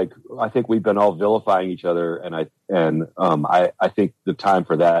 It's like, I think we've been all vilifying each other. And I think the time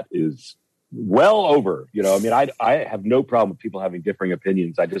for that is well over, I have no problem with people having differing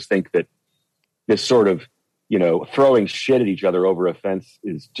opinions. I just think that this sort of, throwing shit at each other over a fence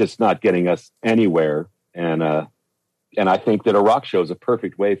is just not getting us anywhere. And I think that a rock show is a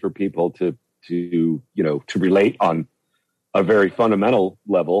perfect way for people to relate on a very fundamental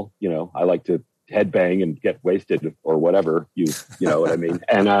level. I like to headbang and get wasted or whatever, you know what I mean?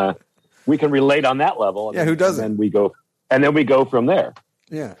 And we can relate on that level. Yeah, who doesn't? And then we go from there.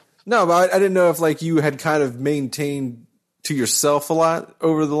 Yeah. No, but I didn't know if like you had kind of maintained to yourself a lot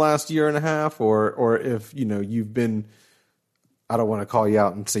over the last year and a half, or if, you've been, I don't want to call you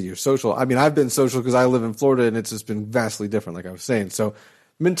out and say you're social. I mean, I've been social because I live in Florida and it's just been vastly different, like I was saying. So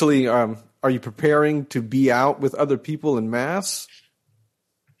mentally, are you preparing to be out with other people en masse?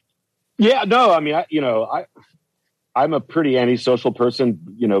 Yeah, no, I mean, I'm a pretty antisocial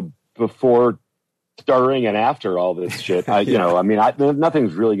person, before, during, and after all this shit.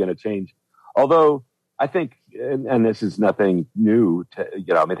 Nothing's really going to change. Although I think, and this is nothing new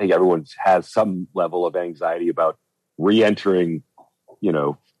I think everyone has some level of anxiety about re-entering,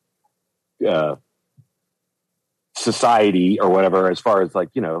 society or whatever, as far as like,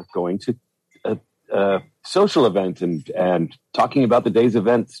 going to a social event and talking about the day's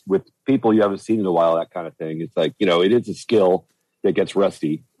events with people you haven't seen in a while, that kind of thing. It's like, it is a skill that gets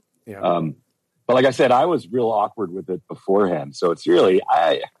rusty. Yeah. But like I said, I was real awkward with it beforehand. So it's really,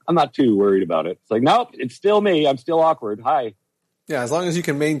 I'm not too worried about it. It's like, nope, it's still me. I'm still awkward. Hi. Yeah, as long as you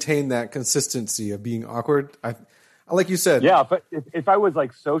can maintain that consistency of being awkward. I like you said. Yeah, but if I was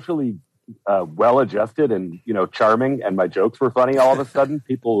like socially well-adjusted and, charming and my jokes were funny, all of a sudden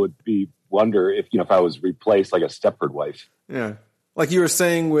people would wonder if I was replaced like a Stepford wife. Yeah. Like you were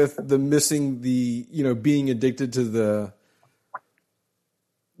saying with the missing the, being addicted to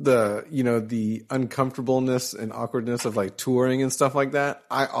the uncomfortableness and awkwardness of like touring and stuff like that.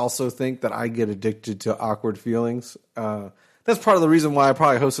 I also think that I get addicted to awkward feelings. That's part of the reason why I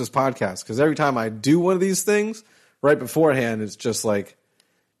probably host this podcast. Because every time I do one of these things right beforehand, it's just like,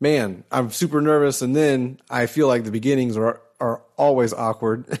 man, I'm super nervous. And then I feel like the beginnings are always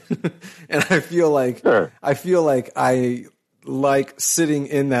awkward. And I feel like I like sitting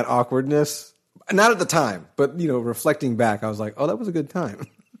in that awkwardness. Not at the time, but reflecting back, I was like, oh, that was a good time.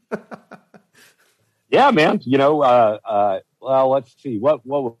 Yeah, man. Well, let's see. What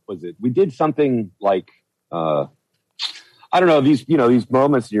was it? We did something like, I don't know, these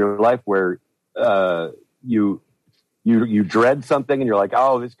moments in your life where you dread something and you're like,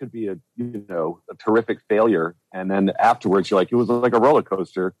 oh, this could be a terrific failure. And then afterwards you're like, it was like a roller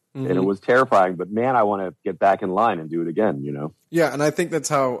coaster and it was terrifying, but man, I want to get back in line and do it again, Yeah. And I think that's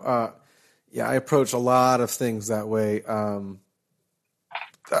how, I approach a lot of things that way.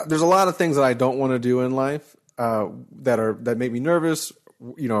 There's a lot of things that I don't want to do in life that make me nervous,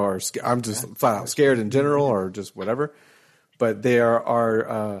 or I'm just flat out scared in general or just whatever. But there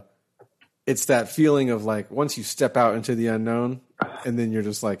are it's that feeling of like once you step out into the unknown and then you're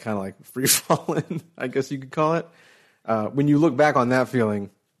just like kind of like free falling, I guess you could call it. When you look back on that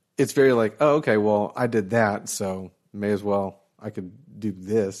feeling, it's very like, oh, okay, well, I did that, so may as well I could do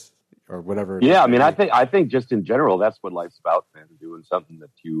this. Or whatever. Yeah, I mean, I think just in general, that's what life's about, man. Doing something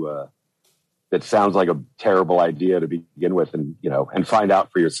that that sounds like a terrible idea to begin with, and and find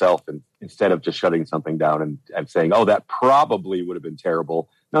out for yourself, and instead of just shutting something down and saying, "Oh, that probably would have been terrible."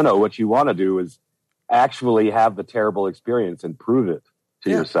 No, what you want to do is actually have the terrible experience and prove it to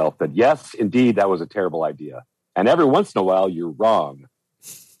yourself that yes, indeed, that was a terrible idea. And every once in a while, you're wrong.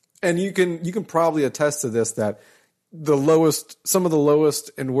 And you can probably attest to this that. Some of the lowest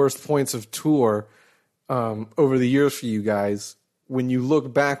and worst points of tour over the years for you guys. When you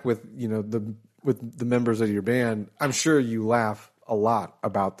look back with the members of your band, I'm sure you laugh a lot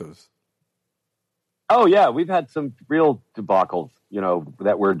about those. Oh yeah, we've had some real debacles.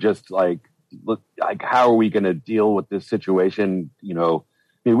 That were just like how are we going to deal with this situation? I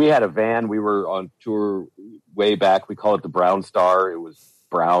mean, we had a van. We were on tour way back. We call it the Brown Star. It was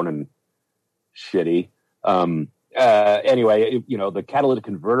brown and shitty. Anyway, the catalytic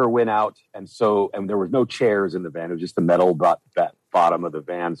converter went out, and there was no chairs in the van. It was just the metal bottom of the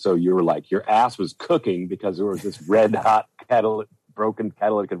van. So you were like, your ass was cooking because there was this red hot broken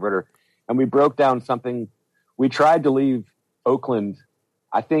catalytic converter. And we broke down something. We tried to leave Oakland,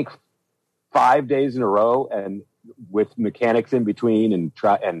 I think 5 days in a row, and with mechanics in between and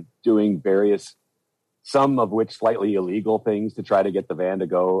doing various, some of which slightly illegal things to try to get the van to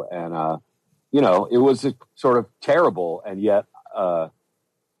go. And, it was sort of terrible. And yet, I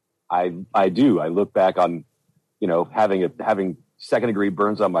look back on, having second degree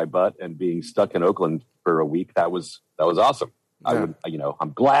burns on my butt and being stuck in Oakland for a week. That was awesome. Yeah.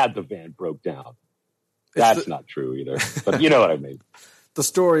 I'm glad the van broke down. That's not true either, but you know what I mean. The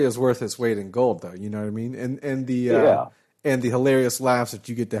story is worth its weight in gold, though. You know what I mean? And the hilarious laughs that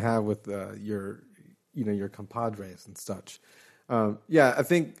you get to have with your compadres and such. I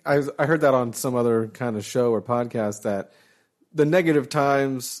think I heard that on some other kind of show or podcast that the negative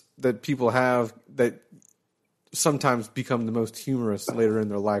times that people have that sometimes become the most humorous later in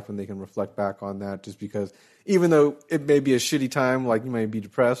their life when they can reflect back on that, just because even though it may be a shitty time, like you may be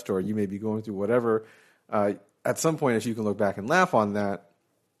depressed or you may be going through whatever, at some point if you can look back and laugh on that,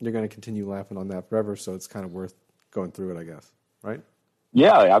 you're going to continue laughing on that forever. So it's kind of worth going through it, I guess. Right?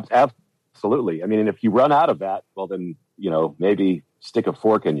 Yeah, absolutely. I mean, if you run out of that, well then, maybe stick a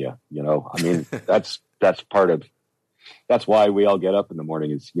fork in you, I mean, that's why we all get up in the morning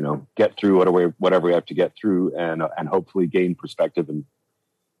is, get through whatever we have to get through and hopefully gain perspective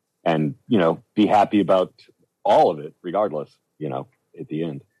and, be happy about all of it, regardless, at the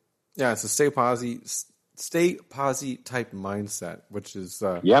end. Yeah. It's a stay posy type mindset, which is,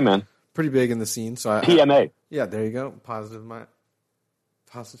 man, pretty big in the scene. So PMA. Yeah, there you go. Positive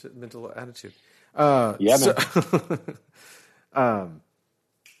mental attitude. Man.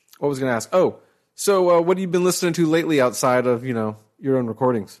 What was I going to ask? Oh, so what have you been listening to lately outside of, your own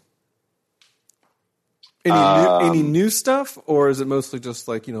recordings? Any new stuff, or is it mostly just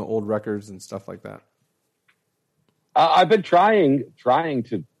like, old records and stuff like that? I've been trying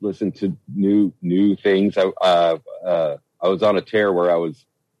to listen to new things. I was on a tear where I was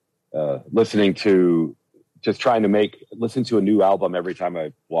listening to listen to a new album every time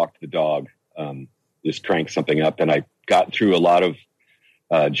I walked the dog. Just crank something up, and I got through a lot of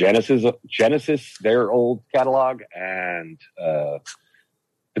Genesis, their old catalog, and the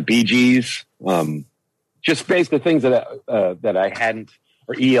Bee Gees. Just basically things that I hadn't,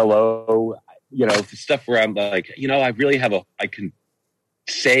 or ELO, stuff where I'm like, I can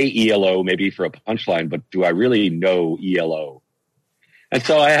say ELO maybe for a punchline, but do I really know ELO? And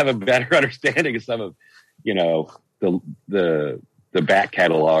so I have a better understanding of some of, the back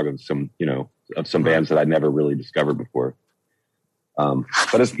catalog of some, some bands that I'd never really discovered before.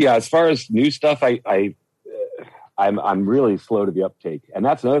 But as far as new stuff, I'm really slow to the uptake, and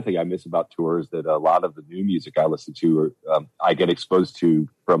that's another thing I miss about tours. That a lot of the new music I listen to, I get exposed to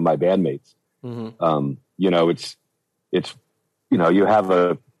from my bandmates. Mm-hmm. It's you have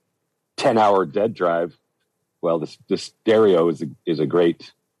a 10-hour dead drive. Well, the stereo is a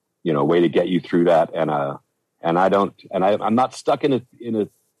great way to get you through that, and I'm not stuck in a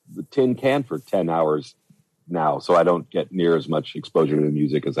tin can for 10 hours now, so I don't get near as much exposure to the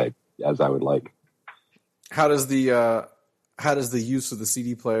music as I would like. How does the use of the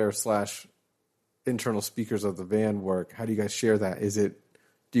CD player / internal speakers of the van work? How do you guys share that?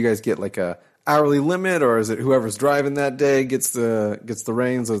 Do you guys get like a hourly limit, or is it whoever's driving that day gets the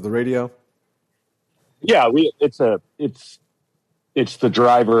reins of the radio? Yeah, it's the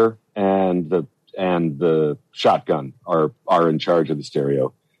driver and the shotgun are in charge of the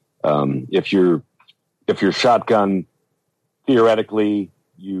stereo. If you're shotgun, theoretically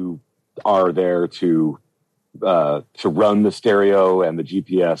you are there to run the stereo and the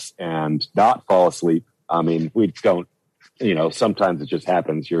GPS and not fall asleep. I mean, we don't, sometimes it just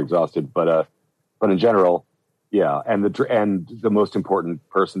happens. You're exhausted, but in general, yeah. And the most important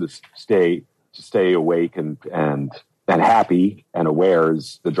person to stay awake and happy and aware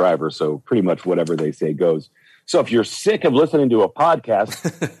is the driver. So pretty much whatever they say goes. So if you're sick of listening to a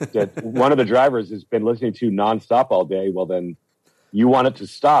podcast that one of the drivers has been listening to nonstop all day, well then, you want it to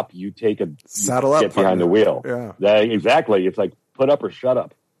stop, you saddle up, get behind the wheel. Yeah, exactly. It's like put up or shut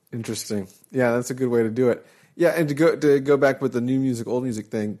up. Interesting. Yeah, that's a good way to do it. Yeah, and to go back with the new music, old music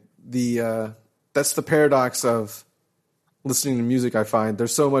thing, that's the paradox of listening to music. I find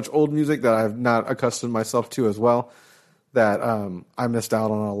there's so much old music that I've not accustomed myself to as well, that I missed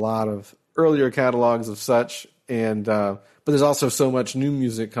out on a lot of earlier catalogs of such. And but there's also so much new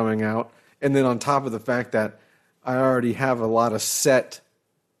music coming out, and then on top of the fact that I already have a lot of set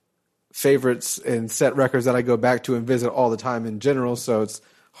favorites and set records that I go back to and visit all the time in general. So it's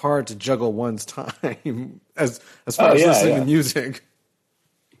hard to juggle one's time as far as listening to music.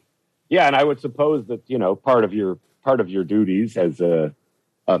 Yeah, and I would suppose that part of your duties as in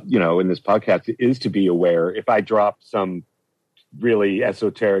this podcast is to be aware. If I drop some really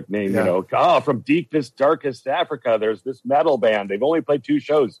esoteric name, from deepest, darkest Africa, there's this metal band. They've only played 2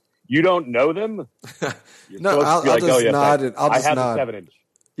 shows. You don't know them? No, I'll just nod. I have the 7-inch.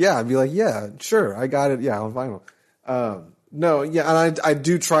 Yeah, I'd be like, yeah, sure, I got it. Yeah, on vinyl. No, yeah, and I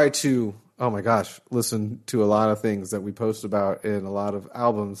do try to. Oh my gosh, listen to a lot of things that we post about in a lot of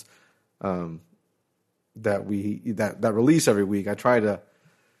albums that release every week. I try to,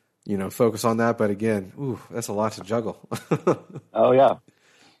 focus on that. But again, that's a lot to juggle. Oh yeah.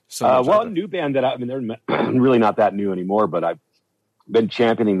 So new band that they're really not that new anymore, but I've been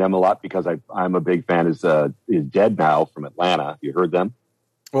championing them a lot because I'm a big fan. Is Dead Now from Atlanta? You heard them?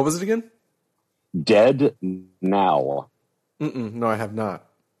 What was it again? Dead Now. No, I have not.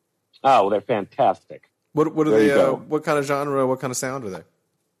 Oh, well, they're fantastic. What are they? What kind of genre? What kind of sound are they?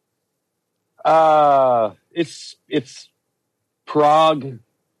 It's prog.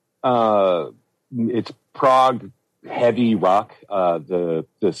 It's prog heavy rock. The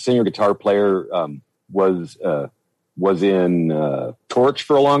singer guitar player was in Torch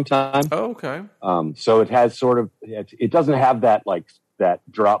for a long time. Oh, okay. So it has sort of it doesn't have that that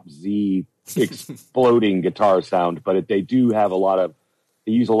drop Z exploding guitar sound, but they do have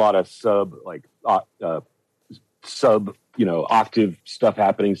they use a lot of sub octave stuff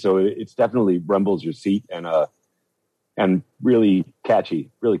happening. So it's definitely rumbles your seat and really catchy,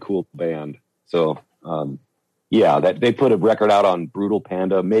 really cool band. So that they put a record out on Brutal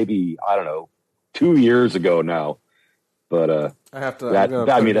Panda, maybe, I don't know, 2 years ago now. But I have to.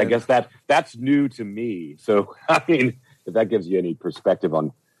 I guess that's new to me. So I mean, if that gives you any perspective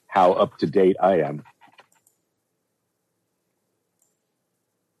on how up to date I am.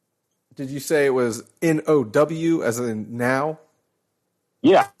 Did you say it was NOW as in now?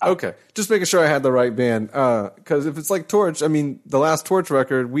 Yeah. Okay. Just making sure I had the right band. Because if it's like Torch, I mean, the last Torch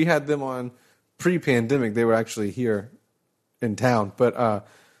record, we had them on pre-pandemic. They were actually here in town. But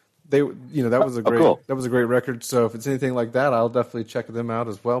that was a great record. So if it's anything like that, I'll definitely check them out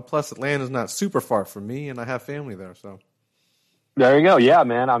as well. Plus, Atlanta's not super far from me, and I have family there. So there you go. Yeah,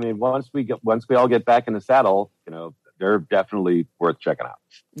 man. I mean, once we all get back in the saddle, they're definitely worth checking out.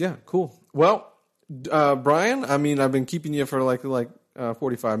 Yeah, cool. Well, Bryan, I mean, I've been keeping you for like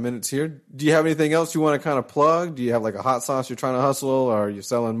 45 minutes here. Do you have anything else you want to kind of plug? Do you have like a hot sauce you're trying to hustle, or are you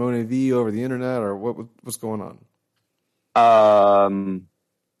selling Monet V over the internet, or what's going on?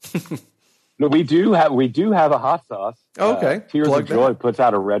 No, we do have a hot sauce. Oh, okay. Tears Plug of Joy that. puts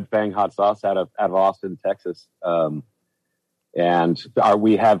out a Red Fang hot sauce out of Austin, Texas. And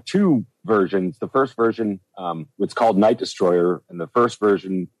we have two versions. The first version, it's called Night Destroyer, and the first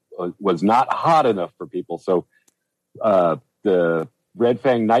version was not hot enough for people. So the Red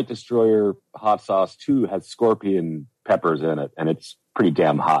Fang Night Destroyer hot sauce 2 has scorpion peppers in it, and it's pretty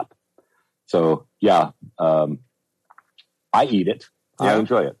damn hot. So yeah, I eat it. Yeah. I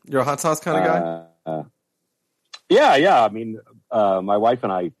enjoy it. You're a hot sauce kind of guy? Yeah. I mean, my wife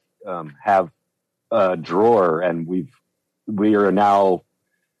and I have a drawer, and we are now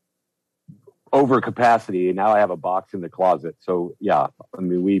over capacity. Now I have a box in the closet. So yeah, I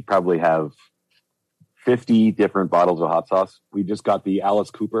mean, we probably have 50 different bottles of hot sauce. We just got the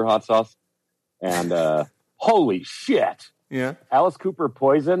Alice Cooper hot sauce, and holy shit. Yeah. Alice Cooper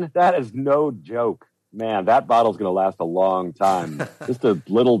Poison, that is no joke. Man, that bottle's going to last a long time. Just a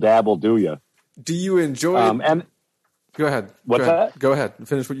little dab will do you. Do you enjoy it? And go ahead. What's that? Go ahead.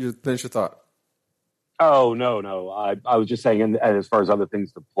 Finish your thought. Oh, no. I was just saying, and as far as other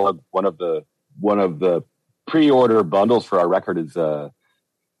things to plug, one of the pre-order bundles for our record is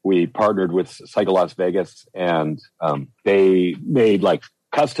we partnered with Psycho Las Vegas, and they made like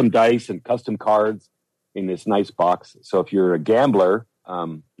custom dice and custom cards in this nice box. So if you're a gambler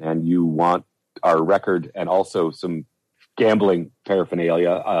and you want our record and also some gambling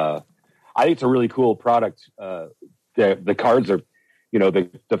paraphernalia, I think it's a really cool product. The cards are,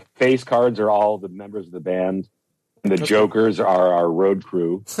 the face cards are all the members of the band, and the jokers are our road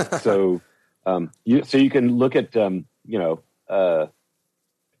crew. So you can look at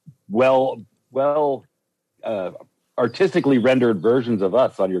artistically rendered versions of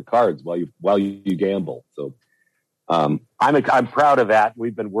us on your cards while you gamble. So I'm proud of that.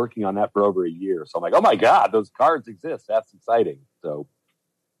 We've been working on that for over a year. So I'm like, oh my God, those cards exist. That's exciting. So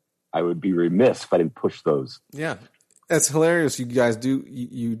I would be remiss if I didn't push those. Yeah. That's hilarious. You guys do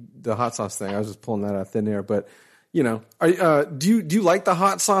the hot sauce thing. I was just pulling that out of thin air, but do you like the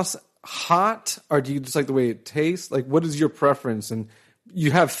hot sauce hot, or do you just like the way it tastes? Like, what is your preference? And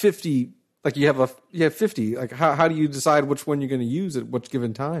you have 50, like you have 50. Like, how do you decide which one you're going to use at which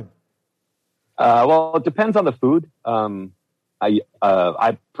given time? Well, it depends on the food.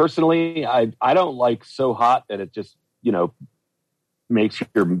 I personally, I don't like so hot that it just, makes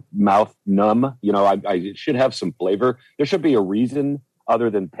your mouth numb. It should have some flavor. There should be a reason other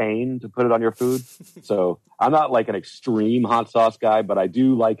than pain to put it on your food. So I'm not like an extreme hot sauce guy, but I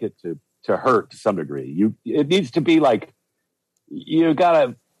do like it to hurt to some degree. It needs to be like, you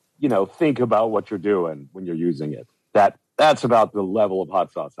gotta, think about what you're doing when you're using it. That's about the level of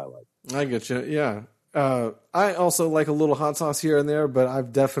hot sauce I like. I get you. Yeah. I also like a little hot sauce here and there, but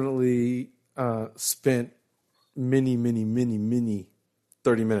I've definitely spent many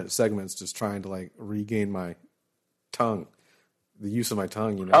 30-minute segments just trying to like regain my tongue, the use of my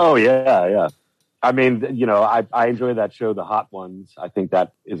tongue. Oh yeah. I mean, I enjoy that show, The Hot Ones. I think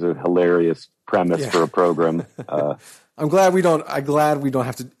that is a hilarious premise for a program. I'm glad we don't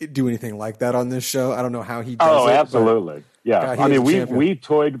have to do anything like that on this show. I don't know how he does it. Oh, absolutely. Yeah. God, we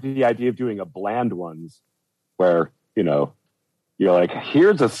toyed the idea of doing a bland ones where, you're like,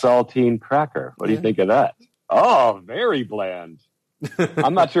 here's a saltine cracker. What do you think of that? Oh, very bland.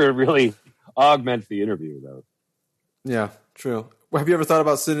 I'm not sure it really augments the interview, though. Yeah, true. Well, have you ever thought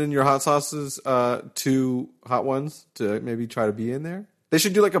about sending your hot sauces to Hot Ones to maybe try to be in there? They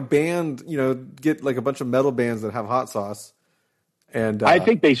should do like a band, get like a bunch of metal bands that have hot sauce. And I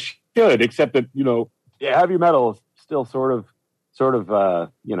think they should, except that, heavy metal is still sort of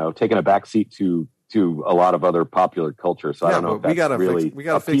taking a backseat to a lot of other popular culture. So I don't know if that's really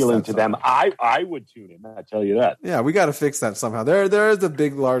appealing to them. I would tune in, I tell you that. Yeah, we got to fix that somehow. There is a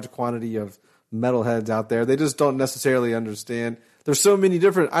large quantity of metalheads out there. They just don't necessarily understand. There's so many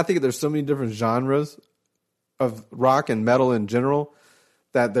different genres of rock and metal in general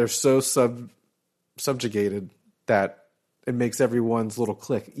that they're so subjugated that it makes everyone's little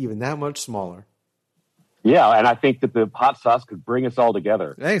clique even that much smaller. Yeah, and I think that the hot sauce could bring us all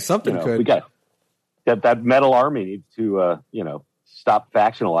together. Hey, something could. We got that metal army needs to, stop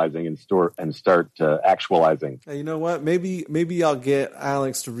factionalizing and start actualizing. Hey, you know what? Maybe I'll get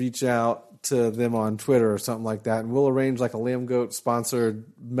Alex to reach out to them on Twitter or something like that, and we'll arrange like a Lamb Goat sponsored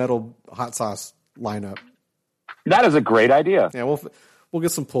metal hot sauce lineup. That is a great idea. Yeah, we'll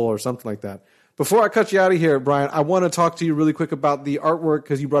get some pull or something like that. Before I cut you out of here, Bryan, I want to talk to you really quick about the artwork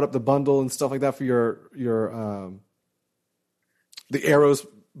because you brought up the bundle and stuff like that for your the Arrows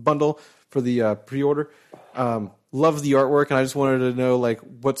bundle for the pre-order. Love the artwork, and I just wanted to know like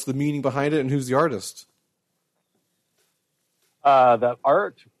what's the meaning behind it and who's the artist. The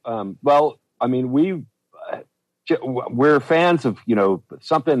art. Well, I mean, we're fans of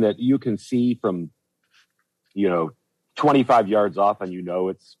something that you can see from 25 yards off, and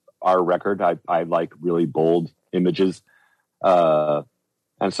it's our record. I like really bold images. And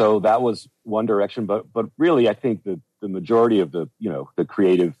so that was one direction, but really I think the majority of the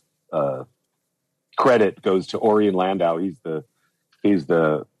creative, credit goes to Orion Landau. He's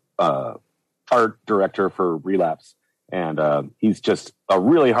the art director for Relapse. And, he's just a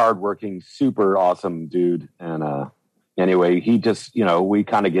really hardworking, super awesome dude. And, anyway, he just, we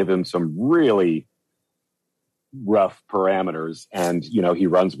kind of give him some really rough parameters and he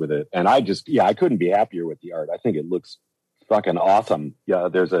runs with it, and I couldn't be happier with the art. I think it looks fucking awesome. Yeah,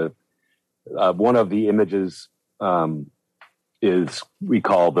 there's a one of the images is we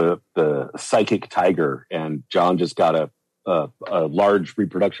call the psychic tiger, and John just got a large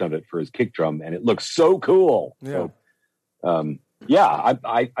reproduction of it for his kick drum, and it looks so cool. Yeah. So,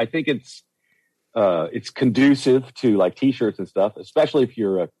 I think it's conducive to like t-shirts and stuff, especially if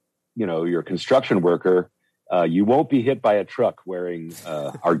you're a construction worker. You won't be hit by a truck wearing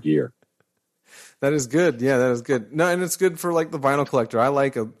our gear. That is good. Yeah, that is good. No, and it's good for like the vinyl collector. I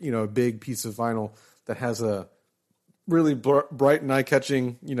like a big piece of vinyl that has a really bright and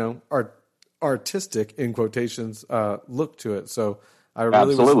eye-catching, artistic in quotations look to it. So I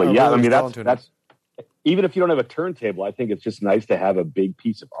really absolutely, yeah. I mean, that's even if you don't have a turntable, I think it's just nice to have a big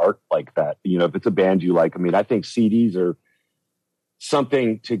piece of art like that. If it's a band you like. I mean, I think CDs are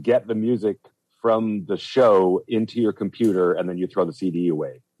something to get the music from the show into your computer, and then you throw the CD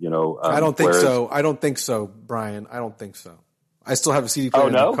away. I don't think so. I don't think so, Bryan. I don't think so. I still have a CD player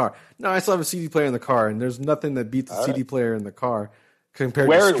in the car. No, I still have a CD player in the car, and there's nothing that beats the CD player in the car compared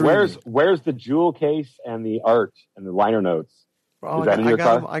to streaming. Where's the jewel case and the art and the liner notes? Is that in your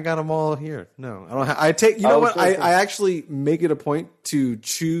car? I got them all here. No, I don't have. I take. You know what? I actually make it a point to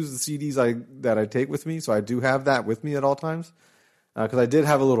choose the CDs that I take with me, so I do have that with me at all times. Because I did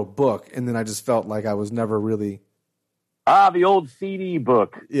have a little book, and then I just felt like I was never really... the old CD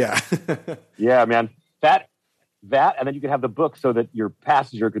book. Yeah. Yeah, man. That, and then you could have the book so that your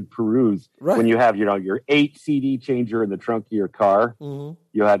passenger could peruse when you have, your 8 CD changer in the trunk of your car. Mm-hmm.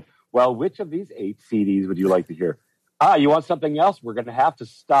 You had, which of these 8 CDs would you like to hear? You want something else? We're going to have to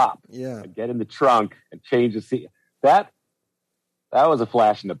stop. Yeah. And get in the trunk and change the CD. That was a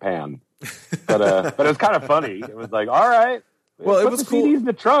flash in the pan. But it was kind of funny. It was like, all right. Well, it was cool. CDs in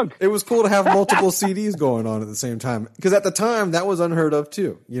the trunk. It was cool to have multiple CDs going on at the same time, because at the time that was unheard of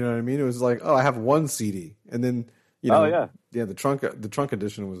too. You know what I mean? It was like, I have one CD, and then the trunk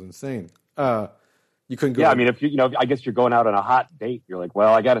edition was insane. You couldn't go. Yeah, I mean, if I guess you're going out on a hot date. You're like,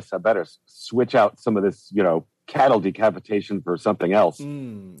 I better switch out some of this, cattle decapitation for something else,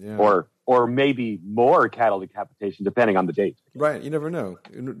 or maybe more cattle decapitation, depending on the date. Right? You never know.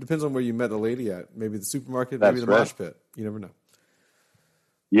 It depends on where you met the lady at. Maybe the supermarket, maybe the mosh pit. You never know.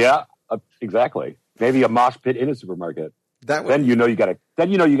 Yeah, exactly. Maybe a mosh pit in a supermarket. Then you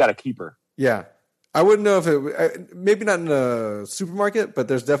gotta keep her. Yeah, I wouldn't know if it. Maybe not in a supermarket, but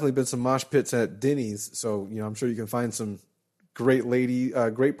there's definitely been some mosh pits at Denny's. So I'm sure you can find some great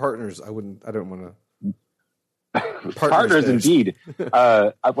great partners. I don't want to. Partners indeed.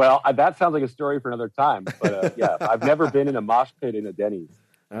 That sounds like a story for another time. But yeah, I've never been in a mosh pit in a Denny's.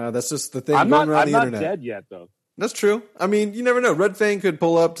 That's just the thing. I'm not dead yet, though. That's true. I mean, you never know. Red Fang could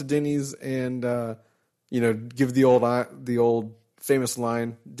pull up to Denny's and, give the old famous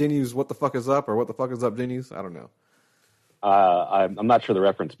line, Denny's, what the fuck is up? Or what the fuck is up, Denny's? I don't know. I'm not sure the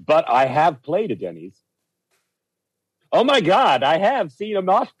reference, but I have played at Denny's. Oh my God, I have seen a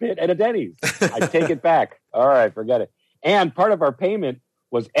mosh pit at a Denny's. I take it back. All right, forget it. And part of our payment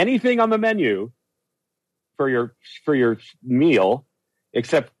was anything on the menu for your meal,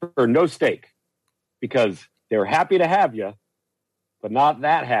 except for no steak, because they were happy to have you, but not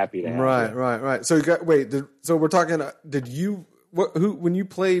that happy to have you. Right. So so we're talking. When you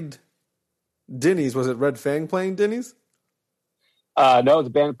played Denny's, was it Red Fang playing Denny's? No, it's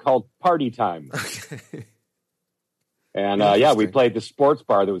a band called Party Time. Okay. And we played the sports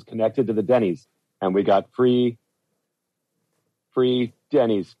bar that was connected to the Denny's, and we got free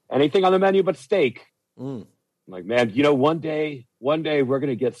Denny's. Anything on the menu but steak. I'm like, man, one day we're going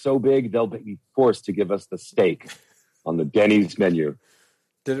to get so big they'll be forced to give us the steak on the Denny's menu.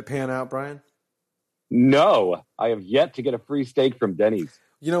 Did it pan out, Bryan? No, I have yet to get a free steak from Denny's.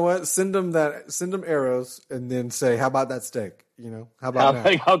 You know what? Send them arrows and then say, how about that steak? How about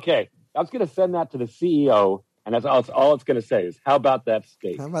that? Okay. I was going to send that to the CEO, and that's all it's going to say is, how about that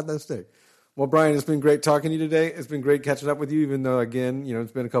steak? How about that steak? Well, Bryan, it's been great talking to you today. It's been great catching up with you, even though, again,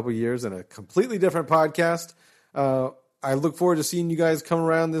 it's been a couple of years and a completely different podcast. I look forward to seeing you guys come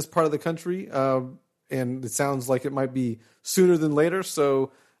around this part of the country, and it sounds like it might be sooner than later.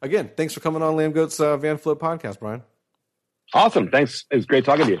 So, again, thanks for coming on Lamb Goat's Van Flip podcast, Bryan. Awesome. Thanks. It was great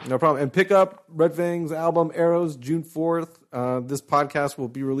talking to you. No problem. And pick up Red Fang's album, Arrows, June 4th. This podcast will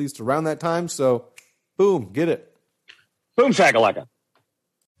be released around that time. So, boom, get it. Boom, shakalaka.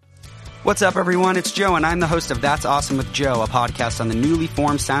 What's up, everyone? It's Joe, and I'm the host of That's Awesome with Joe, a podcast on the newly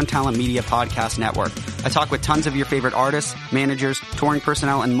formed Sound Talent Media Podcast Network. I talk with tons of your favorite artists, managers, touring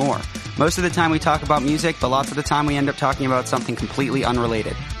personnel, and more. Most of the time we talk about music, but lots of the time we end up talking about something completely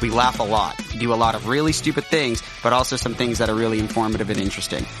unrelated. We laugh a lot, do a lot of really stupid things, but also some things that are really informative and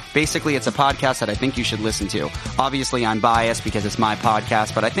interesting. Basically, it's a podcast that I think you should listen to. Obviously, I'm biased because it's my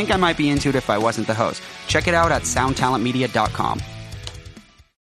podcast, but I think I might be into it if I wasn't the host. Check it out at soundtalentmedia.com.